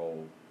stereotypical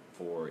role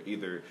for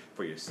either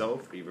for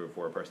yourself, either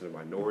for a person of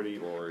minority,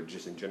 or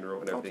just in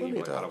general and everything. You're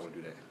like, I don't want to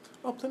do that.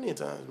 Oh, plenty of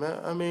times, man.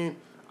 I mean,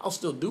 I'll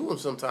still do them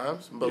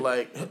sometimes, but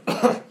like,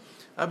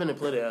 I've been in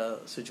plenty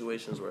of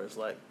situations where it's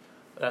like,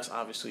 that's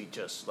obviously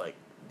just like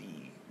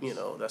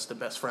that's the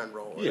best friend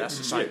role, or that's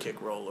the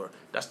sidekick role, or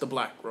that's the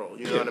black role.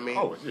 You know what I mean?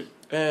 Oh,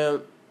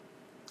 And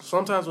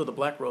sometimes with the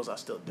black roles, I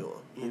still do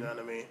them. You know what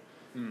I mean?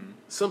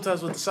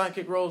 Sometimes with the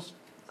sidekick roles,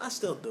 I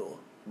still do them.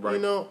 Right. You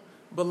know,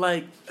 but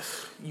like,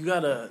 you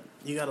gotta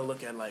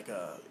look at like,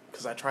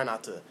 because I try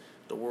not to.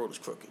 The world is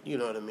crooked. You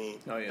know what I mean?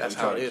 Oh, yeah. That's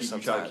how it is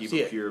sometimes. You try to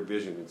keep a pure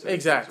vision. In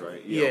Exactly. Sense,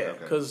 right? Yeah,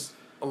 because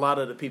a lot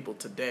of the people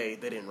today,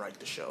 they didn't write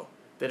the show.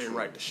 They didn't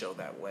write the show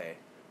that way,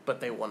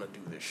 but they want to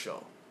do this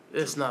show.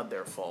 It's not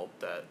their fault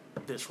that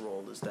this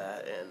role is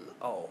that, and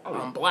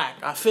I'm black,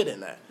 I fit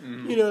in that.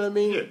 Mm-hmm. You know what I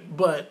mean? Yeah.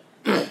 But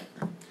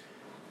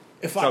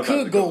if I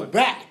could go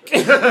back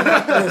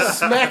and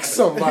smack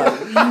somebody,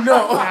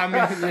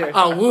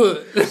 I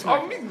would.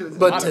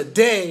 But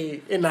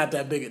today, it's not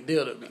that big a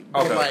deal to me.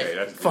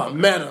 If I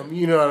met him,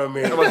 you know what I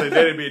mean? I'm about to say,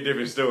 that'd be a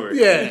different story.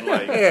 Yeah.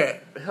 Like,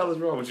 the hell is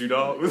wrong with you,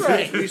 dog?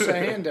 Right. You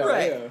say hand out,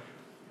 yeah.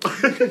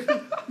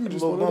 You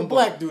just wanted a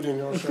black dude in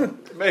your show.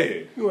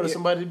 Man. You wanted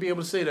somebody to be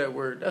able to say that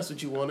word. That's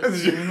what you wanted.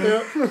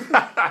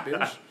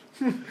 Bitch.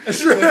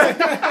 That's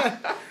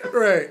right.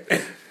 Right.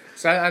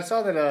 So I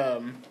saw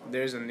that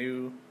there's a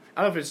new,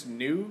 I don't know if it's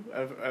new,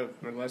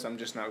 unless I'm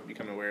just not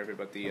becoming aware of it,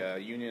 but the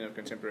Union of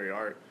Contemporary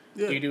Art.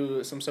 Yeah. Do you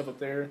do some stuff up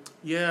there?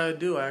 Yeah, I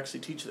do. I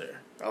actually teach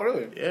there. Oh,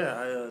 really? Yeah,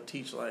 I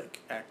teach like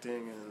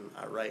acting, and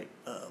I write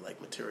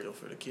like material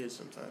for the kids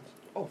sometimes.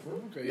 Oh,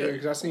 okay. Yeah,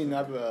 because I've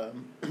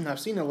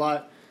seen a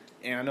lot.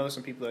 And I know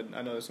some people that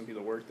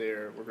work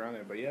around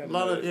there, but yeah,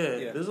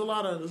 there's a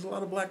lot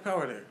of black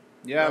power there.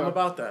 Yeah, I'm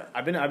about that.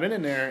 I've been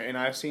in there, and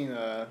I've seen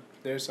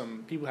there's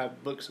some people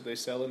have books that they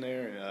sell in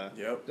there, and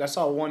I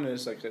saw one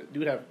that's like I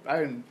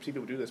didn't see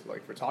people do this, but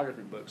like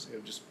photography books, it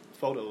was just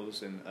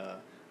photos and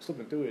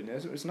slipping through it,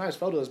 and it's nice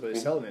photos, but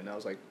it's selling it, and I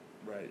was like,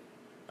 right.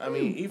 I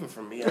mean, even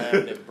for me, I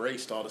haven't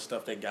embraced all the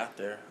stuff they got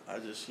there. I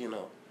just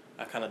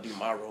I kind of do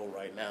my role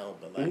right now,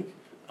 but like.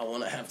 I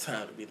want to have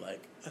time to be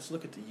like, let's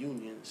look at the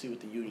union, see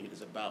what the union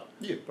is about.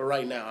 Yeah. But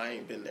right now, I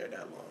ain't been there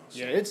that long. So.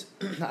 Yeah, it's.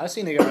 I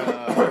seen they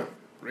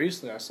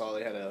recently. I saw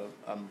they had a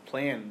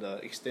plan to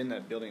extend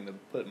that building to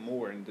put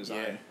more and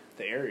design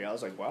the area. I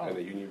was like, wow. And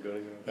the union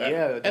building.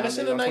 Yeah, and it's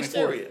in a nice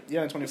area.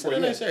 Yeah, in 24. It's in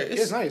a nice area.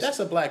 It's nice. That's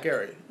a black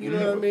area. You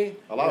know what I mean?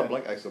 A lot of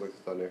black excellence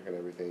on there and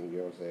everything. You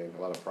know what I'm saying?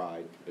 A lot of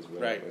pride as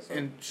well. Right.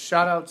 And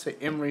shout out to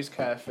Emery's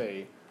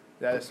Cafe.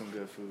 That is some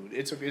good food.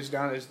 It's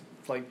down. It's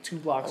like 2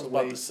 blocks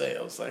away. I was about to say,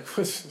 I was like,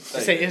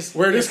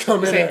 where this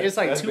coming in? It's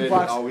like That's 2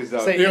 blocks.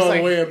 You're on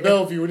the way in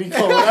Bellevue when he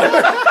called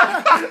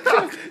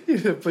out.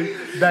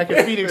 Back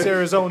in Phoenix,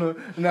 Arizona.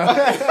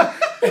 No.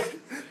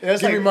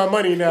 Give me my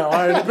money now.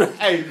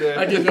 Hey, man.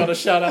 I give y'all a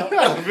shout out.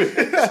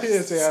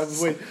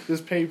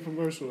 This paid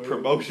commercial.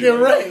 Promotion. You're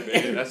right.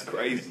 Man, that's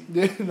crazy.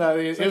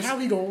 How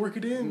we gonna work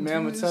it in? Man,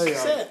 I'm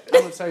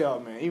gonna tell y'all,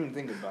 man. Even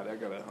think about it. I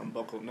gotta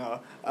unbuckle now.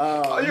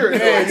 You're a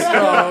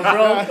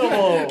bro. Come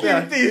on.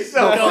 Keep these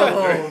so Come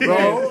on,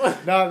 bro.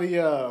 Now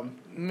I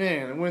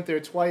went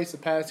there twice the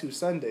past 2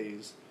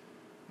 Sundays.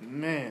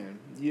 Man,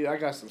 I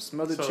got some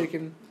smothered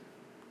chicken.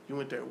 You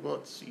went there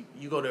once.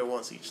 You go there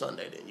once each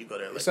Sunday. Then you go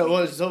there. Like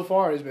so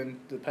far it's been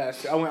the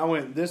past. I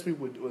went this week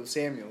with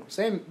Samuel.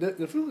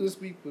 The food this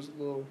week was a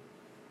little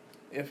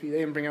iffy. They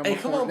didn't bring out. Hey,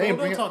 come on, bro!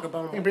 Don't talk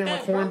about. They didn't bring my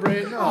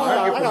cornbread. No,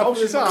 I got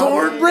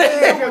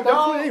cornbread. They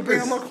didn't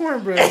bring out my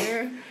cornbred,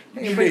 man.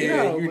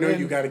 You know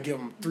you got to give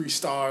them 3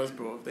 stars,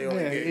 bro. If they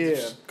only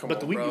get but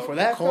the week before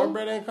that,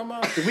 cornbread ain't come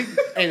out. The week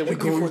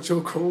before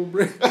your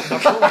cornbread.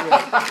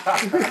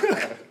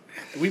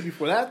 The week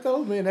before that,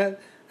 though, man,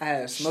 I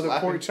had smothered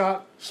pork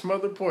chop.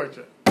 Smothered pork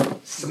chop.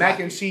 Mac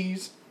and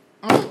cheese.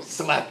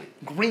 Slap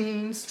it.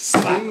 Greens.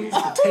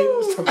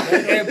 Potatoes.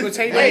 Potatoes.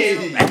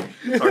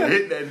 Start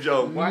hitting that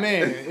joke.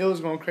 Man, it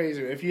was going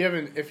crazy. If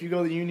you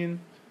go to the Union,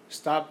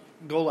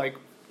 go like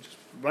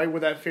right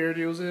where that Fair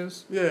Deals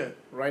is. Yeah.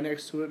 Right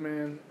next to it,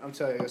 man. I'm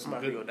telling you,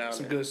 some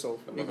good soul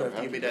food. You're going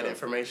to give me that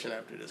information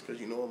after this because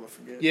you know I'm going to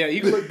forget. Yeah,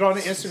 you can look on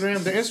the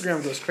Instagram. The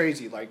Instagram goes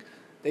crazy. Like,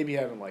 they be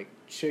having like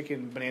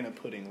chicken banana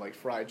pudding, like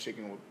fried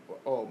chicken with,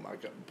 oh my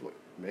god,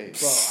 man,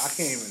 bro, I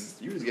can't even.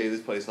 You just gave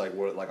this place like a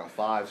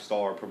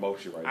 5-star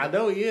promotion right now. I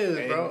know he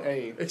is, bro.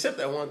 Hey. Except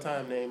that one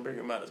time they didn't bring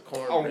him out as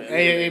cornbread. Oh,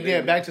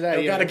 yeah, back to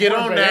that. You gotta get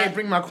on that. Hey,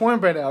 bring my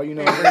cornbread out, you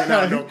know.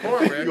 No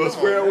cornbread. You gonna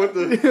square with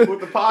the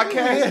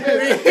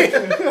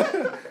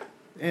podcast?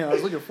 Yeah, I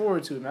was looking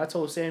forward to it, man. I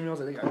told Samuel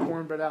that they got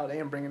cornbread out. They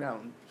didn't bring it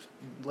out.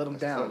 Let them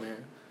down, tough.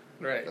 man.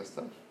 Right. That's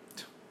tough.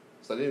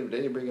 So they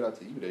didn't bring it out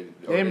to you.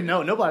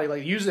 No, nobody.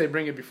 Like, usually they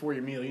bring it before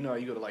your meal. You know,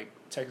 you go to like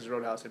Texas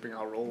Roadhouse, they bring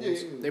out rolls. Yeah.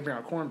 They bring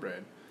out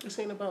cornbread. This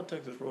ain't about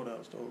Texas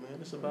Roadhouse though, man.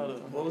 It's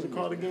about what was it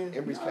called again?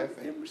 Emery's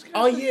Cafe.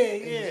 Oh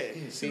yeah.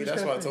 See,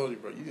 that's why I told you,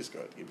 bro. You just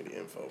got to give me the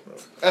info, bro.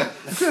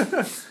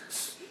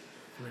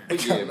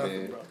 But yeah,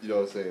 man. Bro. You know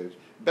what I'm saying?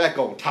 Back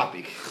on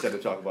topic instead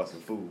of talking about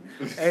some food.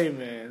 Hey,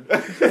 man.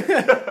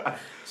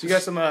 So you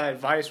got some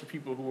advice for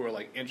people who are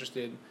like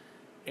interested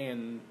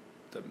in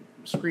the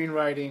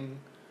screenwriting,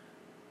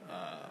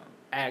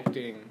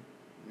 acting?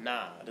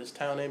 Nah, this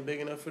town ain't big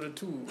enough for the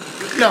two.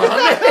 Bro,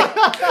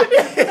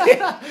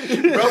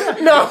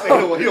 no.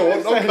 He don't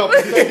want no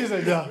company. He's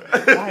like, no,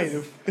 I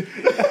ain't.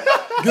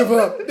 Give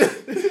up.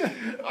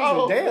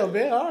 Oh, damn,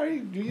 man. All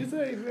right, do you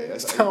think, man?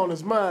 This town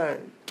is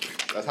mine.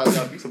 That's how it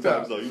gotta be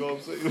sometimes, though. You know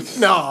what I'm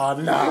saying? Nah.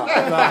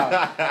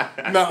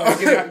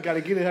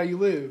 Gotta get it how you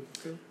live.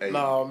 Hey.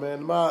 No,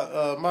 man.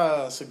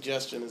 My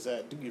suggestion is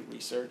that do your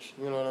research.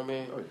 You know what I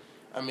mean? Oh, yeah.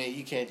 I mean,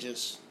 you can't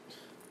just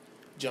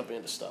jump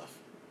into stuff.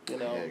 You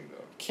know, Yeah, you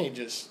know. can't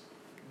just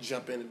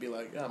jump in and be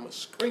like, I'm a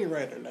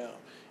screenwriter now,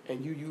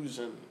 and you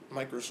using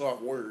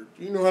Microsoft Word.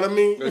 You know what I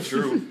mean? That's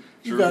true.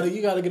 You gotta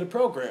get a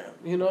program.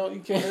 You know, you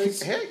can't.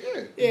 Heck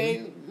yeah. Yeah,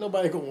 ain't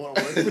nobody gonna want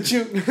to work with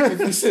you if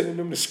you sending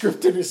them the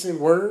script and it's in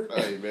Word.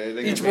 Hey, man.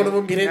 Each one of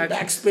them get in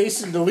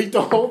backspace and delete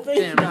the whole thing.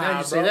 Damn, now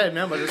you say that,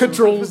 man. But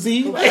Control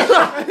Z.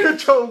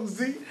 Control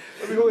Z.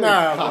 Let me go ahead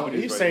Nah, and copy Oh, this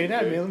you right saying here,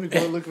 that, man? Let me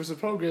go look for some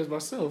programs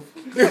myself.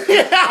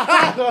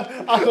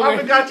 I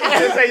forgot you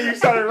just say you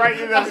started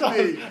writing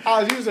everything.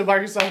 I was using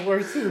Microsoft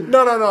Word too.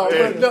 No,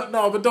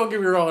 Yeah. but don't get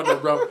me wrong, though,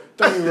 bro.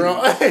 Don't get me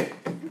wrong.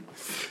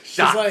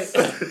 Shots.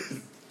 It's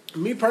like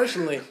me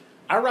personally,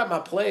 I write my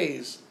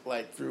plays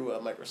like through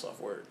Microsoft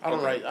Word. I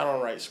don't write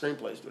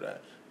screenplays through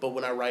that. But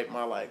when I write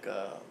my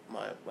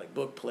my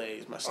book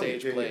plays, my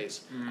stage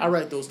plays, I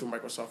write those through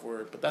Microsoft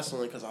Word. But that's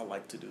only because I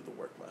like to do the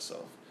work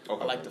myself.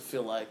 Okay. I like to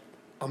feel like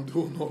I'm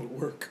doing all the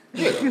work.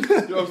 You know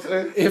what I'm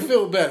saying? It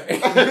feels better.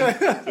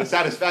 The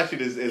satisfaction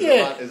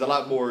is a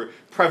lot more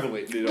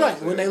prevalent. You know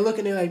Right. When they look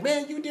and they're like,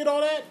 man, you did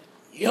all that?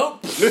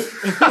 Yup.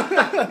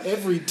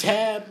 Every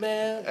tab,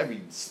 man.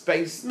 every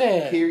space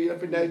Man. period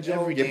up in that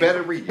joint, Every you damn-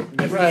 better read it.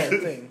 Every Right. damn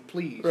thing,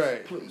 please.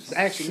 Right. Please.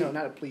 Actually, no,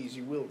 not a please.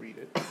 You will read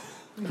it.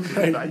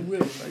 Right. Now You will.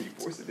 you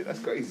forcing it. That's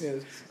crazy. Yeah,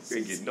 You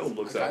ain't getting no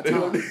looks I out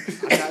got there.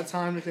 time. I got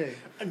time today.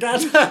 I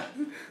got that.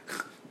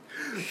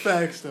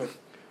 Facts, though.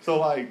 So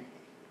like,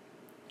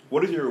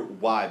 what is your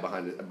why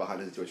behind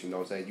the situation? You know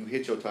what I'm saying? You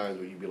hit your times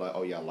where you be like,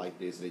 oh yeah, I like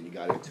this, and then you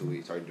got into it,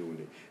 you start doing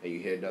it, and you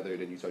hit another,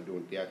 and then you start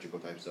doing theatrical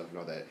type stuff and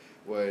all that.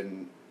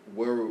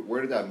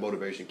 Where did that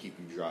motivation keep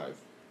you drive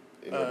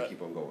in order to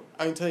keep on going?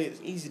 I can tell you,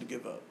 it's easy to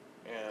give up,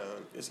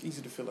 and it's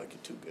easy to feel like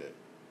you're too good.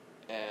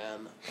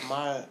 And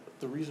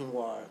the reason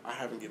why I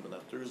haven't given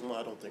up, the reason why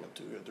I don't think I'm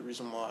too good, the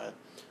reason why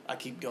I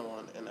keep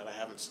going and that I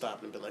haven't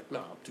stopped and been like,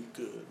 nah, I'm too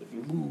good. Let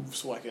me move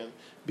so I can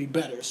be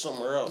better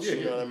somewhere else. Yeah,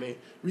 you know yeah. what I mean?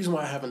 The reason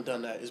why I haven't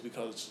done that is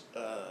because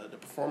the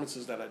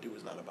performances that I do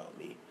is not about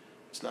me.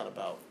 It's not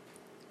about,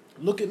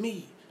 look at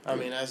me. I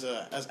mean, as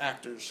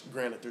actors,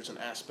 granted, there's an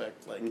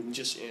aspect, like,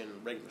 just in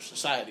regular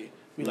society,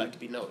 we like to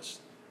be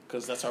noticed.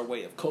 Because that's our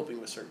way of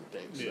coping with certain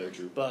things. Yeah,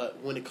 true. But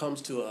when it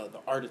comes to the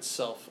art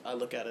itself, I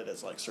look at it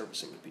as like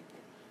servicing the people,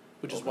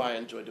 which is why I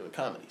enjoy doing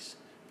comedies.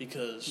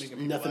 Because Making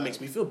people nothing laugh.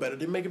 makes me feel better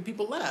than making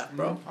people laugh,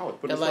 bro. I was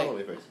putting And a smile on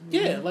your face.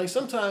 Yeah, like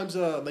sometimes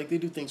like they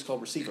do things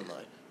called receiving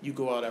line. You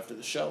go out after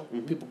the show,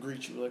 people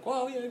greet you like,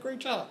 "Wow, yeah, great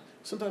job."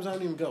 Sometimes I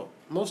don't even go.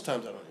 Most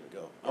times I don't even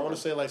go. I want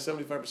to say like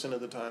 75% of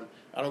the time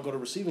I don't go to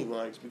receiving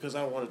lines because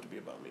I don't want it to be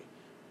about me.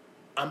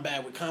 I'm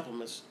bad with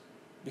compliments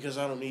because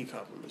I don't need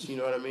compliments. You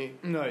know what I mean?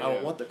 No, yeah. I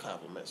don't want the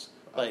compliments.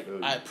 Like feel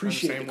you. I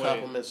appreciate I'm the the same way.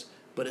 compliments,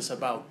 but it's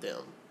about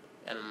them.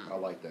 And I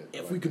like that.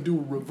 if we could do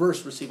a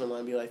reverse receiving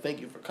line, be like, "Thank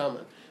you for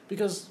coming,"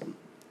 because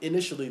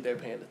initially they're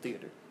paying the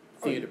theater.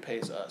 Theater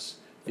pays us.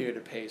 Theater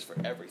pays for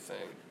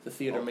everything. The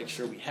theater makes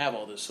sure we have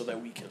all this so that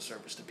we can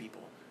service the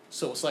people.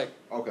 So it's like,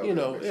 Okay, you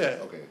know, makes yeah,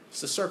 sense. Okay. it's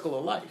the circle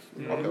of life.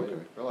 You know what I Okay,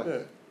 mean? I like Yeah.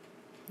 that.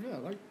 Yeah,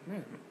 like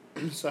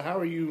man. So how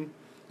are you?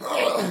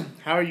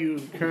 How are you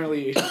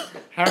currently?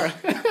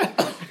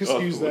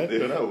 Excuse What that.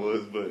 the hell that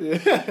was, but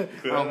Yeah,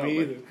 I don't me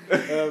either.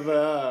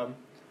 But,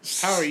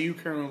 how are you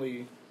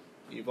currently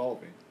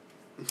evolving?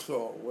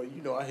 So, well,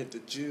 you know, I hit the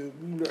gym.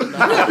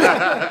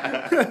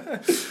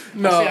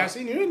 I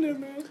seen you in there,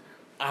 man.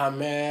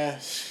 Man,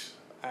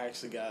 I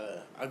actually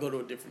I go to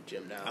a different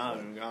gym now. I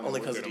don't only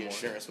work because of there the no more.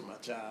 insurance with my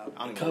job.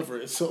 I I don't cover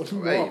it, so hey,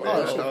 man,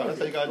 that's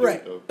how you gotta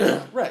Right. do it,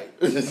 though. right.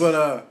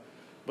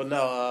 But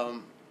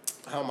no,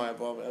 how am I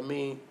evolving? I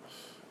mean,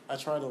 I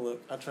try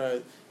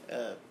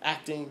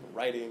acting,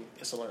 writing.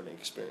 It's a learning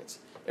experience.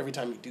 Every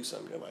time you do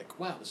something, you're like,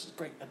 wow, this is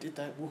great. I did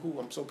that. Woohoo.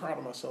 I'm so proud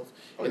of myself.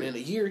 Oh, and yeah. in a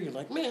year, you're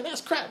like, man, that's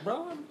crap,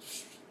 bro.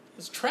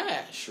 It's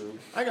trash. True.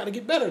 I got to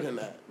get better than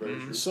that. Very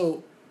true.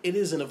 So it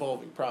is an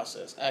evolving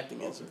process.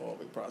 Acting is an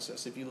evolving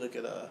process. If you look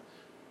at,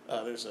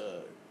 there's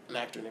an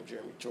actor named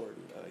Jeremy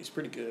Jordan. He's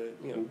pretty good.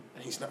 You know,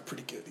 he's not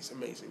pretty good. He's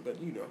amazing,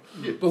 but you know.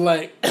 Yeah. But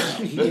like,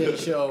 he did a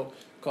show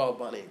called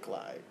Bonnie and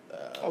Clyde.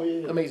 Oh,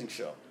 yeah. Amazing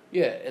show.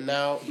 Yeah, and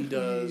now he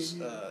does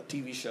a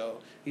TV show.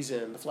 He's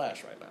in The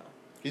Flash right now.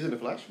 He's in the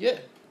Flash. Yeah.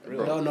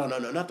 Really? No,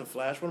 not The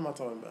Flash. What am I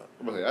talking about?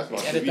 I'm gonna say, that's my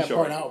Edit TV that show.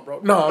 part out, bro.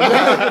 No,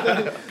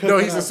 no,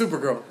 he's a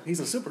Supergirl. He's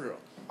a Supergirl.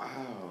 Wow.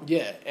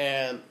 Yeah,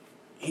 and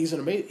he's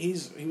an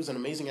he was an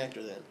amazing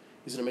actor then.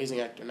 He's an amazing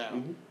actor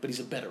now, but he's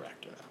a better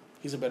actor now.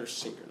 He's a better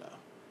singer now.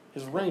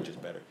 His range is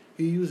better.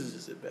 He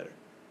uses it better.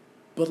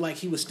 But, like,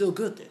 he was still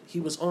good then. He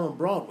was on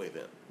Broadway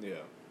then. Yeah.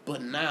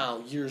 But now,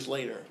 years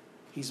later,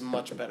 he's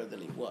much better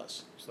than he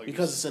was.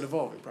 Because it's an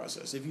evolving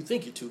process. If you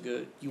think you're too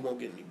good, you won't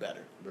get any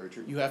better. Very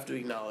true. You have to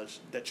acknowledge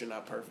that you're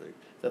not perfect,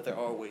 that there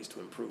are ways to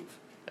improve.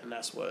 And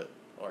that's what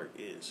art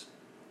is.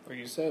 Like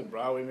you said,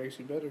 Broadway makes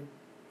you better.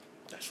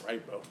 That's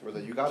right, bro. Brother,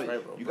 you gotta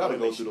Broadway go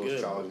makes through you those good,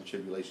 trials bro. and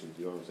tribulations.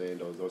 You know what I'm saying?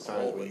 Those times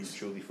when you Always.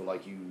 truly feel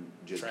like you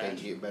just Trash.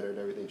 can't get better and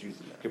everything. You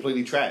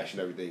completely trash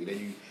and everything. And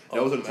then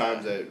those are the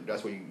times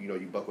that's when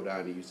you buckle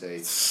down and you say,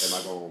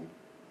 "Am I going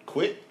to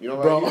quit?" You know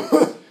what I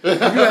Bro, mean?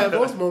 you have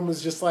those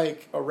moments just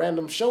like a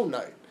random show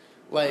night.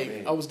 Like,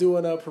 Man. I was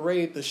doing a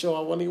parade, the show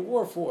I won the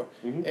award for,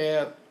 and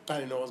I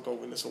didn't know I was going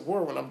to win this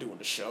award when I'm doing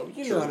the show.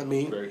 You know what I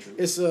mean? Very true.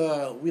 It's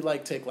we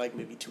take like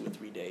maybe 2 or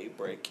 3 day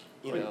break.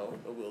 You know,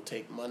 we'll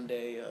take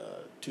Monday,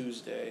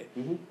 Tuesday,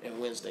 and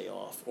Wednesday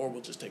off, or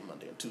we'll just take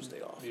Monday and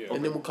Tuesday off, Yeah.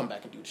 and then we'll come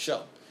back and do the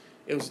show.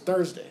 It was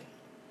Thursday.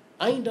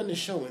 I ain't done this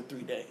show in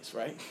 3 days,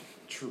 right?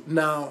 True.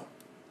 Now,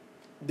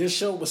 this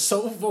show was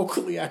so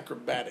vocally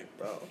acrobatic,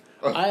 bro.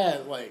 I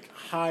had like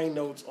high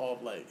notes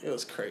off, like it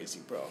was crazy,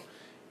 bro.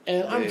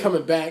 And I'm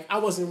coming back. I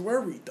wasn't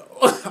worried though.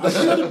 I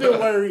should have been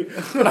worried,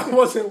 but I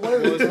wasn't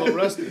worried. It was so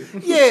rusty.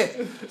 Yeah.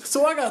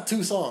 So I got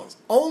 2 songs.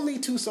 Only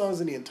 2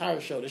 songs in the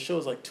entire show. The show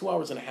is like 2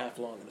 hours and a half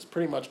long, and it's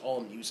pretty much all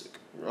music.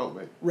 Oh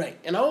man. Right.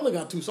 And I only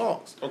got 2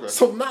 songs. Okay.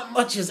 So not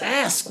much is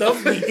asked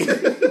of me.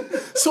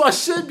 So I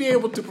should be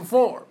able to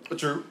perform.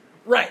 True.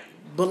 Right.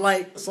 But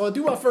like, so I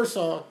do my first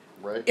song.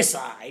 Right. It's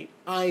alright.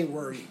 I ain't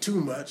worried too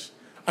much.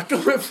 I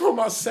come in for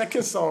my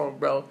second song,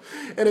 bro.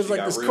 And it's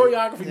like this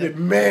choreography that,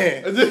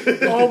 man,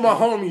 all my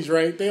homies,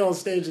 right? They on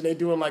stage and they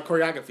doing like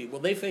choreography. Well,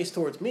 they face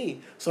towards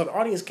me, so the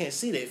audience can't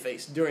see their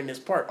face during this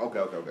part.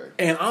 Okay.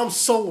 And I'm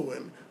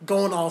soloing,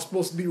 going all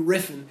supposed to be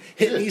riffing,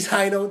 hitting these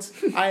high notes.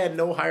 I had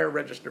no higher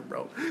register,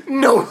 bro.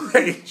 No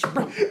range,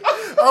 bro.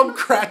 I'm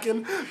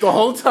cracking the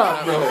whole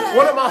time.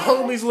 One of my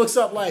homies looks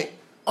up like,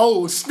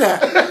 oh,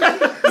 snap.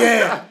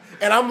 Yeah.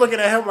 And I'm looking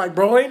at him like,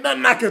 bro, ain't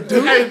nothing I can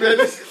do. Hey man,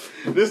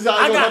 this is how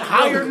I got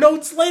higher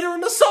notes later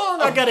in the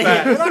song I gotta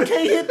hit, and I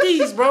can't hit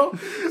these, bro.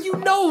 You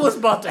know what's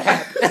about to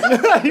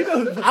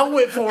happen. I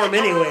went for him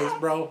anyways,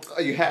 bro.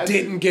 You had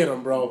Didn't get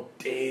him, bro.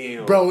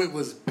 Damn. Bro, it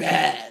was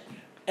bad.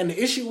 And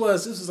the issue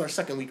was, this was our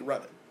second week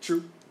running.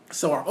 True.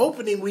 So our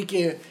opening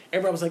weekend,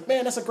 everybody was like,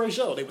 man, that's a great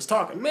show. They was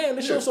talking, man,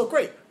 this show's so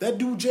great. That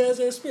dude,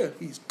 Jazz Ed Smith,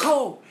 he's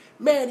cold.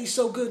 Man, he's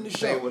so good in the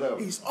show. whatever.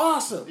 He's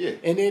awesome. Yeah.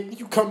 And then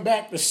you come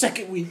back the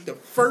second week, the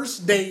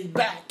first day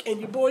back, and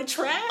your boy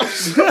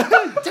trash.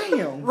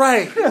 Damn.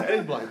 Right.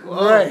 It's like,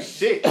 oh Right.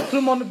 shit. Put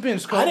him on the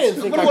bench, coach. I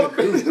didn't think I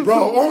could do,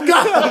 bro. Oh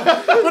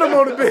God, put him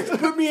on the bench.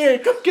 Put me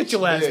in. Get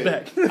your ass Yeah.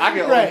 back. I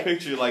can Right. only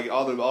picture like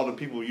all the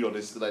people, you know,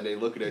 this like they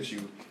looking at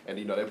you and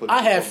you know they put.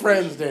 I had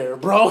friends there,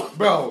 bro.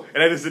 bro,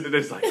 and they just sit there,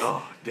 they're just like,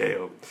 oh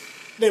damn.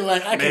 They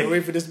like, I can't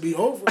wait for this to be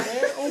over, man.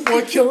 Oh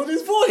boy, killing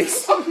his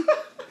voice.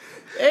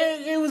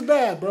 And it was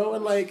bad, bro.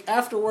 And like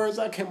afterwards,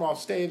 I came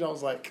off stage. I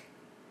was like,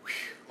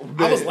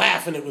 I was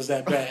laughing. It was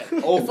that bad.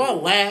 If I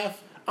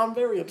laugh, I'm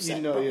very upset.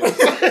 You know, bro.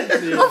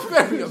 yeah. I'm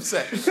very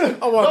upset.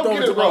 I walked Don't over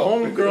get to it my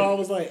wrong. homegirl. I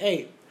was like,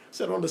 hey. I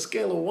said on the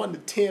scale of 1 to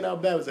 10, how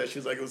bad was that? She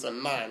was like, it was a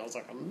 9. I was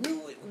like, I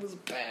knew it was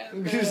bad.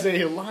 You man. say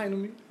you're lying to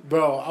me.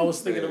 Bro, I was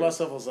thinking to Man.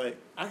 myself, I was like,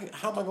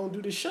 how am I gonna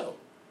do this show?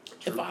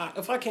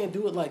 If I can't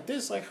do it like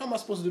this, like how am I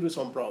supposed to do this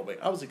on Broadway?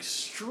 I was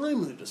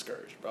extremely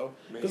discouraged, bro.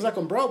 Because like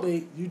on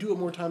Broadway, you do it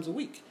more times a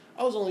week.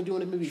 I was only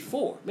doing it maybe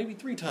 4, maybe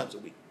 3 times a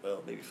week.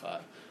 Well, maybe 5.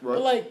 Right.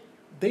 But like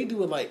they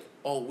do it like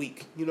all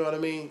week. You know what I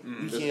mean?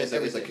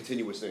 It's a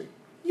continuous thing.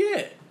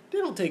 Yeah, they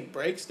don't take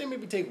breaks. They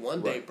maybe take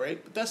 1 day Right.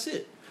 break, but that's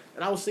it.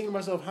 And I was thinking to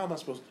myself, how am I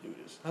supposed to do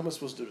this? How am I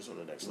supposed to do this on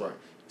the next one? Right.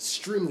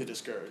 Extremely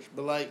discouraged.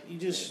 But like you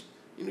just,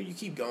 you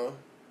keep going.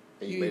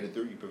 And you made it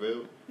through. You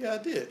prevailed. Yeah, I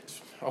did.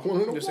 I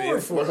won an Just say award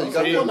yeah. for it. You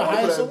got I won the an award for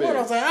highest that award.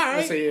 I was like, all I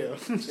right. say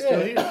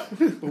yeah.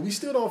 Yeah. But we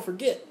still don't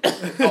forget.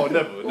 Oh,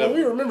 never. Well,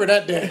 we remember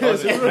that day.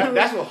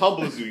 That's what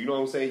humbles you. You know what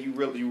I'm saying? You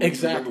really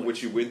Exactly. remember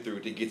what you went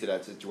through to get to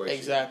that situation.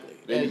 Exactly.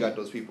 Then you And- got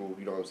those people,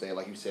 you know what I'm saying,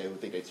 like you said, who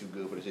think they're too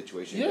good for the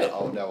situation. Yeah. That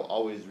will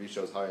always reach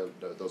those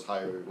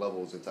higher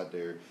levels inside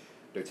their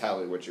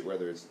talent,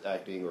 whether it's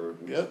acting or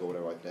music Yep. or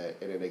whatever like that,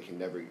 and then they can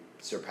never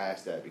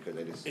surpass that because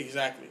they just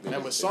Exactly. They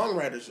And with just-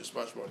 songwriters, it's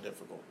much more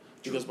difficult.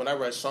 Because when I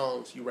write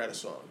songs, you write a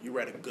song. You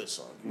write a good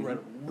song. You write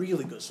a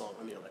really good song.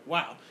 And you're like,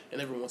 wow. And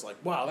everyone's like,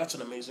 wow, that's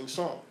an amazing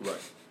song.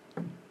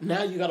 right.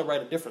 Now you got to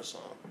write a different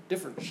song,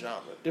 different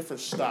genre, different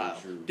style,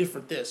 True.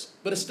 different this.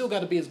 But it's still got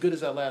to be as good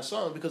as that last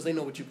song because they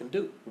know what you can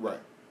do. Right.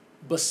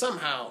 But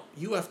somehow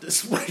you have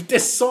to write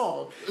this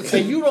song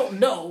and you don't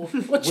know what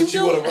you What you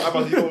do. want to?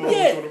 About you don't know what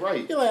you want to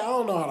write. You're like, I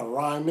don't know how to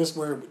rhyme this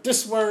word with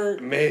this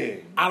word.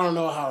 Man, I don't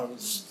know how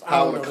to.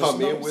 How don't to know come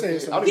this- in with saying it.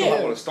 something. I don't even know how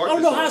I wanna start I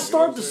don't the know how to song,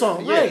 start you the know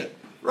song. what I'm saying? Right.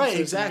 Right,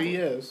 It's just exactly.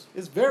 BS.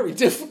 It's very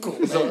difficult,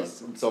 man.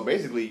 So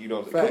basically, you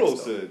know, Facts,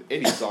 kudos though. to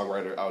any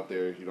songwriter out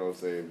there. You know what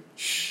I'm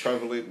saying?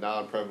 Prevalent,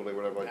 non-prevalent,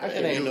 whatever like that.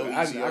 It ain't no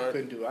I easy art.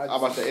 couldn't do it. I'm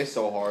about to say it's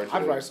so hard.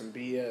 I'd write some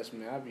BS,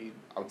 man.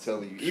 I'm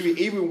telling you,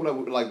 even when I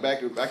like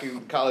back in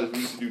college, we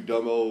used to do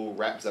dumb old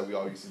raps that we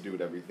all used to do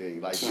and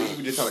everything. Like we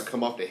were just trying to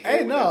come off the head. Hey,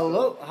 with that no, stuff.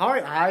 look,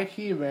 high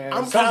key, man.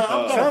 I'm kind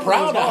of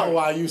proud of how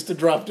I used to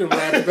drop them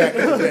raps back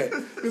in the day.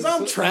 Because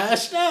I'm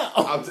trashed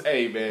out.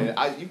 Hey man,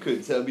 you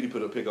couldn't tell me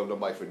to pick up the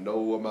mic for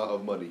no amount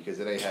of money because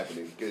it ain't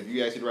happening. Because if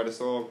you actually write a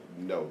song,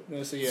 no.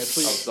 So yeah, I'm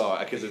please.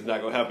 sorry, because it's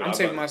not gonna happen. I'm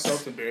taking my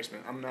self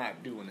embarrassment. I'm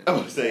not doing it.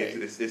 I'm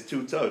saying it's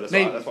too tough.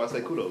 That's why I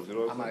say kudos. You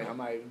know what I'm saying? I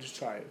might just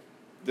try it.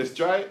 Just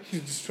try it.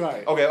 Just try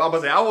it. Okay, I'm about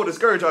to say I won't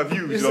discourage our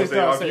views. You know what I'm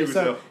saying? Our views.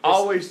 So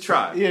always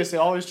try. Yes, they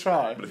always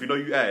try. But if you know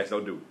you ass,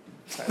 don't do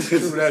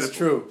it. That's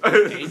true.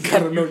 You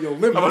gotta know your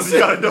limits. I'm about to say,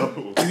 you gotta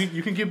know.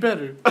 You can get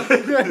better.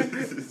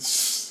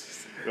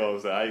 You know what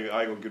I'm saying? I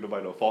ain't gonna give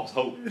nobody no false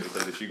hope and say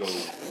that she gonna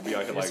be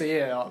out here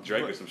like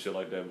Drake or some shit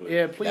like that. But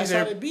yeah, please. That's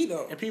how they be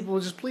though. And people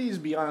just please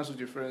be honest with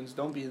your friends.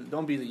 Don't be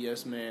the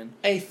yes man.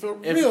 Hey, for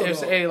real If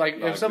though. hey, like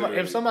Nah,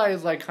 if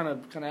somebody's like kind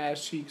of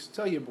ass cheeks,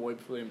 tell your boy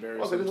before they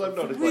embarrass Also, him. just let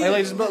them know. Hey,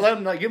 like, just let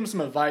him, like, give him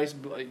some advice.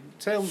 But, like,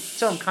 tell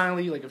him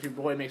kindly. Like, if your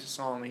boy makes a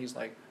song and he's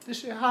like, "This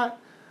shit hot,"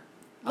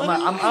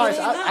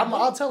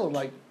 I'll tell him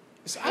like,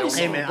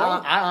 "Hey man,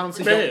 I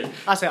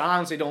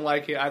honestly don't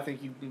like it. I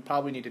think you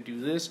probably need to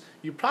do this.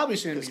 You probably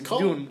shouldn't be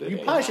doing. You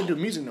probably shouldn't do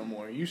music no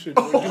more. You should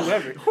do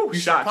whatever. You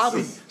should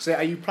probably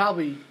say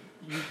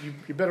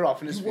you're better off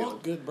in this You field.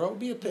 walk good, bro.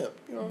 Be a pimp.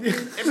 You know what I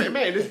mean? Hey,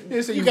 man,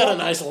 You got a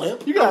nice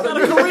limp. You got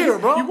a career,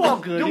 bro. You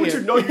walk good. do what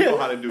you know you know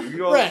how to do. You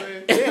know what I'm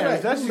saying? Yeah,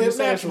 Right. that's You what you live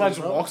say. If somebody just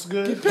naturally, bro. walks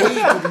good. Get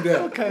paid to do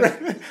that.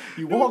 Okay,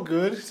 you walk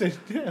good. Say,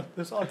 yeah,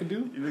 that's all I can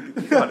do. You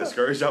know how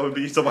discouraged I would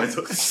be. Somebody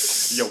took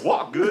you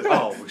walk good.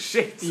 Oh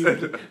shit!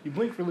 You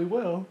blink really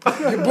well.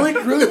 You blink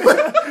really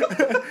well.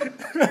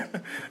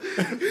 Man.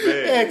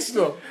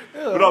 Extra.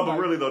 But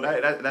really though,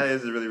 that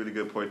is a really really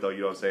good point though.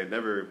 You know what I'm saying?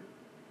 Never.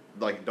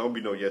 Like, don't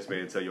be no yes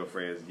man. Tell your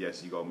friends,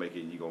 yes, you gonna make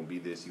it. You gonna be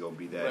this. You gonna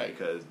be that. Right.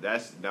 Because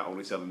that's not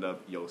only setting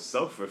up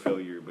yourself for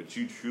failure, but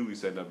you truly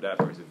setting up that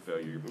person for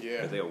failure. Yeah.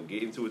 Because they gonna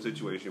get into a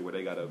situation where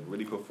they gotta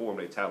really perform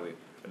their talent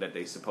that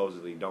they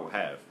supposedly don't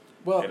have.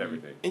 Well, and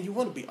everything. And you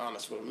want to be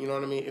honest with them. You know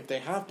what I mean? If they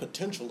have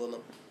potential in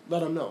them, let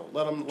them know.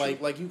 Let them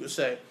like you could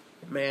say,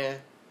 man,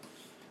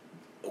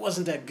 it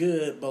wasn't that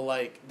good, but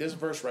like this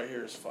verse right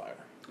here is fire.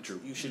 True.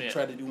 You should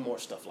try to do more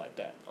stuff like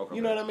that. Okay.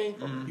 You know what I mean?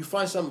 Mm-hmm. You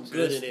find something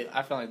good in it.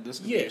 I feel like this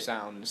could be Yeah. your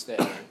sound instead.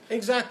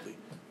 Exactly.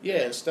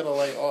 Yeah, instead of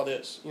like all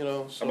this, you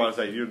know. So. I'm about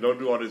to say, you don't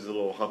do all this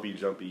little humpy,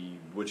 jumpy,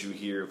 what you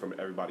hear from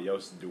everybody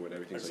else doing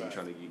everything, so you're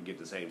trying to get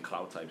the same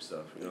clout type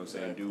stuff. You know what I'm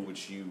saying? Do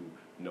what you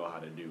know how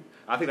to do.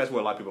 I think that's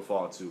where a lot of people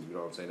fall too. You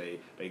know what I'm saying?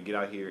 They get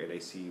out here and they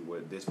see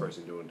what this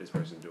person doing, this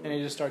person doing. And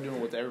they just start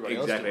doing what everybody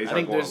Exactly. else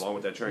They does. start going along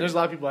with that trend. There's a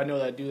lot of people I know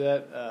that do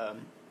that.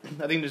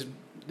 I think there's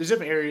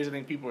different areas I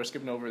think people are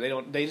skipping over. I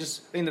think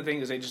the thing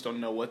is they just don't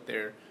know what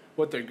they're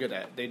good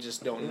at. They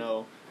just don't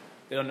know.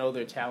 They don't know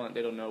their talent.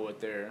 They don't know what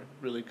they're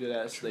really good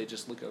at. So they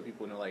just look at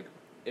people and they're like,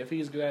 if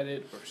he's good at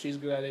it or if she's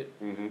good at it,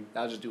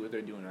 I'll just do what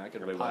they're doing. I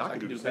can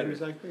do the better.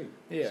 exact thing.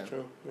 Yeah, That's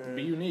true. Yeah.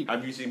 Be unique.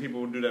 Have you seen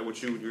people do that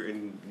with you? You're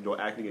in,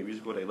 acting and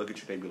musical. They look at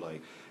you, they be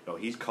like, "No,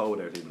 he's cold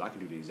and everything, but I can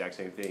do the exact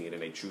same thing." And then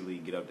they truly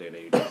get up there and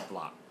they just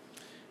flop.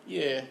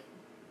 Yeah.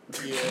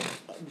 Yeah.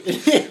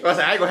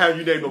 I ain't gonna have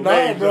you name no No,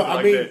 names, bro. nothing I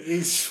like mean,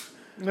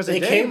 that. they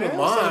came to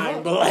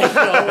mind, but like,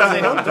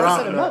 Don't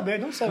set him up, man.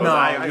 Don't set him No, up.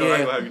 I ain't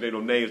gonna have you name no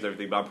names and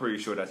everything, but I'm pretty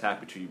sure that's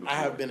happened to you before. I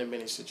have been in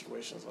many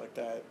situations like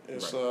that.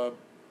 It's Right.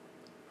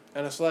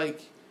 and it's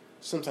like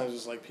sometimes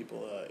it's like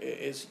people.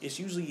 It's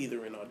usually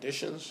either in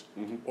auditions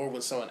or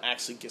when someone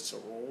actually gets a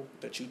role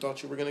that you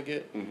thought you were gonna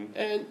get,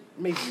 and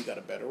maybe you got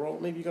a better role,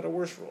 maybe you got a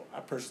worse role. I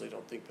personally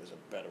don't think there's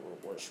a better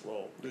or worse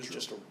role. There's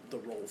just the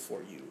role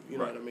for you. You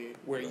know what I mean?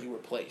 Where you were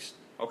placed.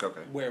 Okay.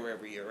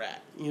 Wherever you're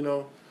at. You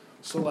know,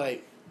 so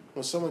like.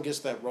 When someone gets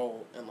that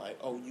role and like,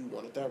 oh, you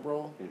wanted that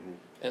role,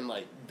 and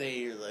like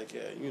they're like,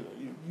 yeah,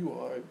 you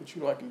are,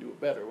 but I can do it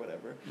better, or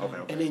whatever. Okay.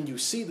 And then you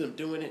see them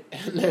doing it,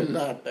 and they're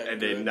not that. And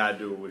good. they're not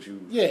doing what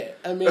you. Yeah,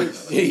 I mean, I've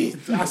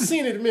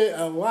seen it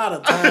a lot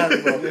of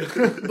times,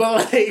 bro.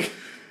 But like,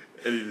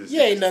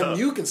 ain't nothing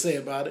you can say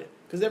about it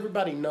because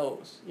everybody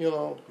knows. You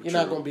know, you're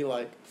not gonna be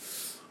like,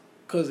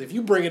 because if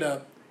you bring it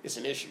up, it's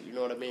an issue. You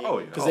know what I mean? Oh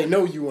yeah. Because they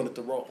know you wanted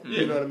the role.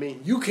 You know what I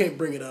mean? You can't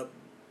bring it up.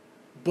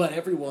 But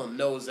everyone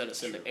knows that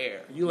it's in the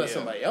air. You let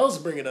somebody else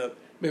bring it up,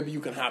 maybe you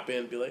can hop in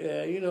and be like,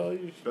 yeah,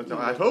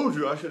 I told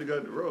you I should have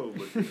got the role,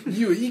 but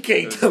you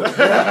can't tell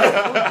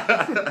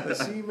them.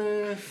 See,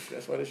 man,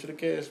 that's why they should have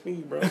cast me,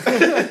 bro.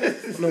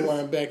 I know why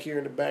I'm back here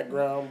in the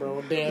background,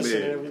 bro,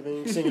 dancing and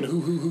everything, singing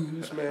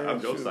hoo-hoo-hoos, man. I'm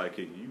your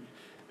sidekick. You,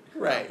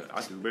 right.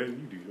 I do better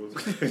than you do.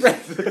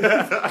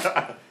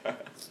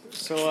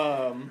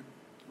 So,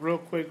 real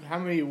quick,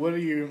 what do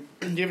you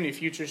have any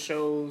future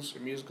shows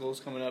or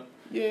musicals coming up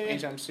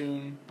anytime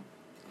soon?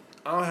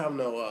 I don't have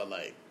no,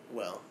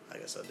 I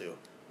guess I do.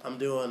 I'm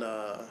doing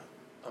a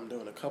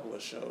couple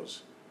of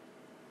shows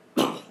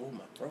Oh,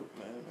 my throat,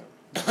 man.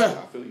 I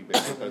feel you,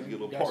 man. Sometimes you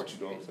get a little parched,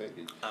 you know what I'm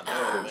saying? I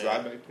Dry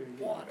know, back there.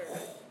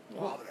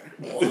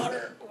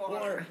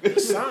 Water.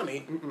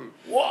 Sonny.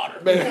 Water.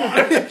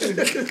 That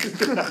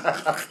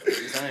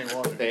ain't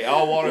water. Hey,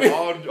 all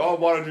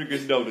water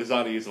drinkers know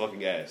Dasani is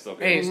fucking ass.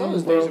 Okay. Hey, so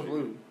is Deja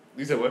Blue.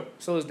 You said what?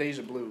 So is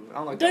Deja Blue. I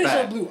don't like Deja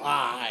that. Blue,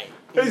 aight.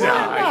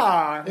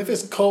 Ah. If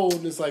it's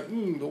cold, it's like,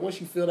 but once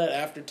you feel that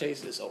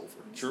aftertaste, it's over.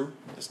 True.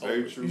 It's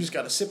Very over. true. You just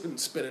gotta sip it and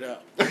spit it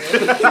out.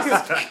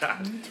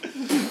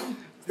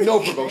 No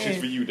promotions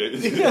for you,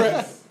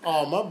 dude.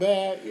 Oh, my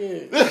bad.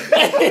 Yeah.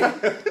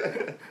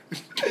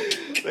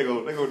 they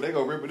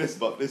go rip this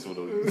about this one.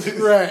 Though.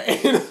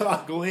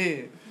 Right. Go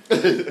ahead.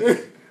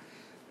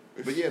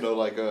 But yeah, no,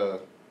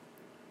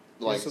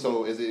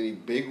 so is it any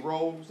big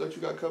roles that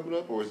you got coming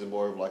up, or is it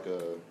more of like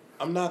a?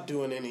 I'm not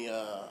doing any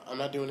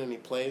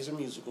plays or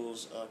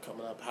musicals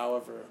coming up.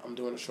 However, I'm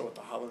doing a show at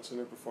the Holland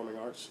Center Performing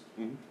Arts,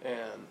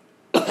 and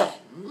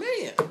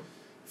man.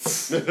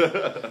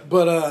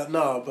 But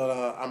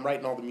I'm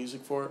writing all the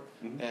music for it,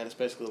 and it's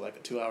basically like a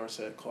 2-hour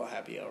set called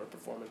Happy Hour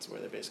Performance,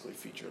 where they basically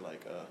feature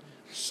like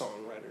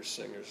songwriters,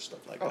 singers,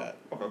 stuff like that.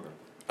 Okay.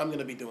 I'm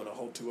gonna be doing a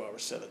whole 2-hour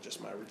set of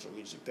just my original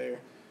music there,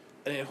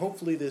 and then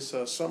hopefully this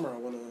summer I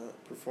want to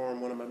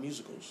perform one of my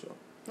musicals. So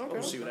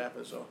we'll see what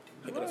happens. So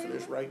I gotta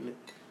finish writing it.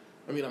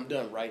 I mean, I'm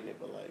done writing it,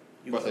 but like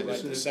you gotta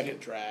write the second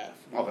draft.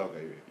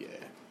 Okay. Yeah,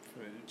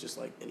 just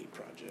like any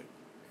project.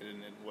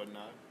 And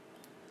whatnot.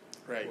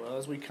 Right. Well,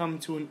 as we come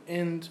to an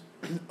end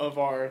of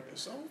our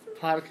It's over.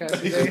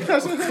 podcast today,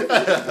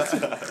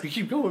 we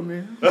keep going,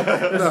 man.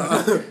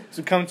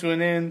 So come to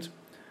an end.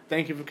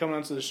 Thank you for coming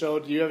on to the show.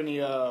 Do you have any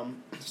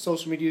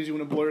social medias you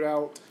want to blurt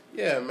out?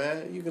 Yeah,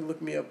 man. You can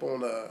look me up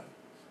on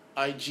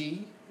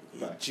IG,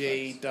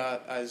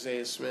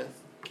 j.isaiahsmith.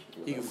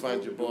 You can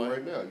find your boy.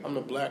 Right now. I'm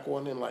the black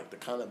one in like the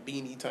kind of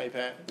beanie type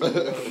hat.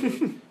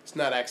 It's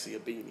not actually a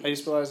beanie. How you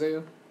spell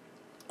Isaiah?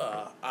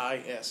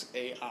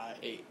 Isaiah.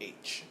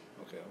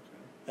 Okay.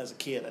 As a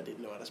kid, I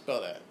didn't know how to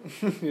spell that.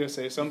 Yeah,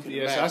 say something.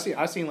 Yeah, so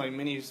I seen like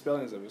many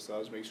spellings of it, so I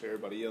was making sure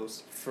everybody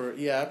else. I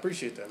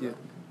appreciate that, man.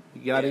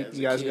 You got it.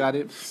 You guys got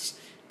it.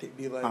 They'd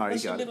be like, All right,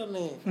 what's you your got middle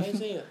name?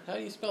 Isaiah. How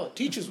do you spell it?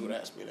 Teachers would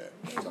ask me that.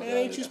 Man,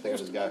 ain't you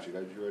supposed to? Got you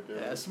right there.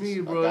 That's me,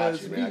 bro. I got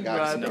That's you, me, man. I got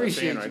bro. I you.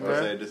 appreciate Right you,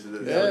 there. bro. This is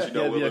what you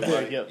know. Yeah,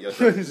 What it yeah. Yes,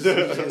 sir.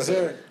 Yes,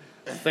 sir.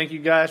 Thank you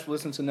guys for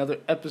listening to another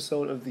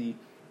episode of the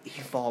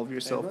Evolve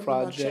Yourself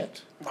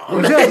Project.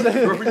 Bring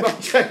my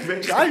check,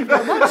 man. I ain't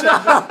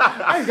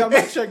got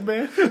my check,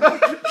 man.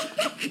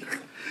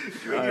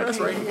 That's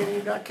right here. You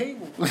got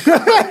cable.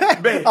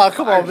 Oh,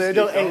 come on, man.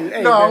 Don't,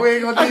 hey, No, man. we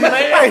ain't gonna do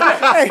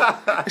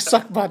that. Hey,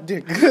 suck my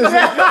dick.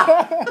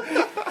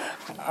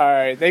 All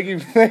right, thank you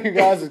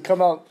guys, and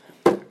come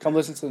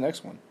listen to the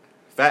next one.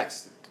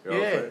 Facts. You know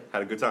what I'm Yeah. saying?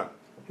 Had a good time.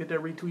 Hit that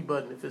retweet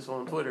button if it's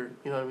on Twitter.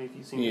 You know what I mean? If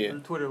you see the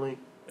Twitter link.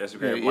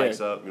 Instagram, Yeah. likes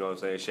up. You know what I'm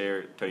saying? Share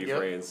it. Tell your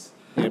friends.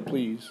 Yeah,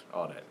 please,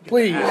 All that.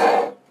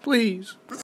 please.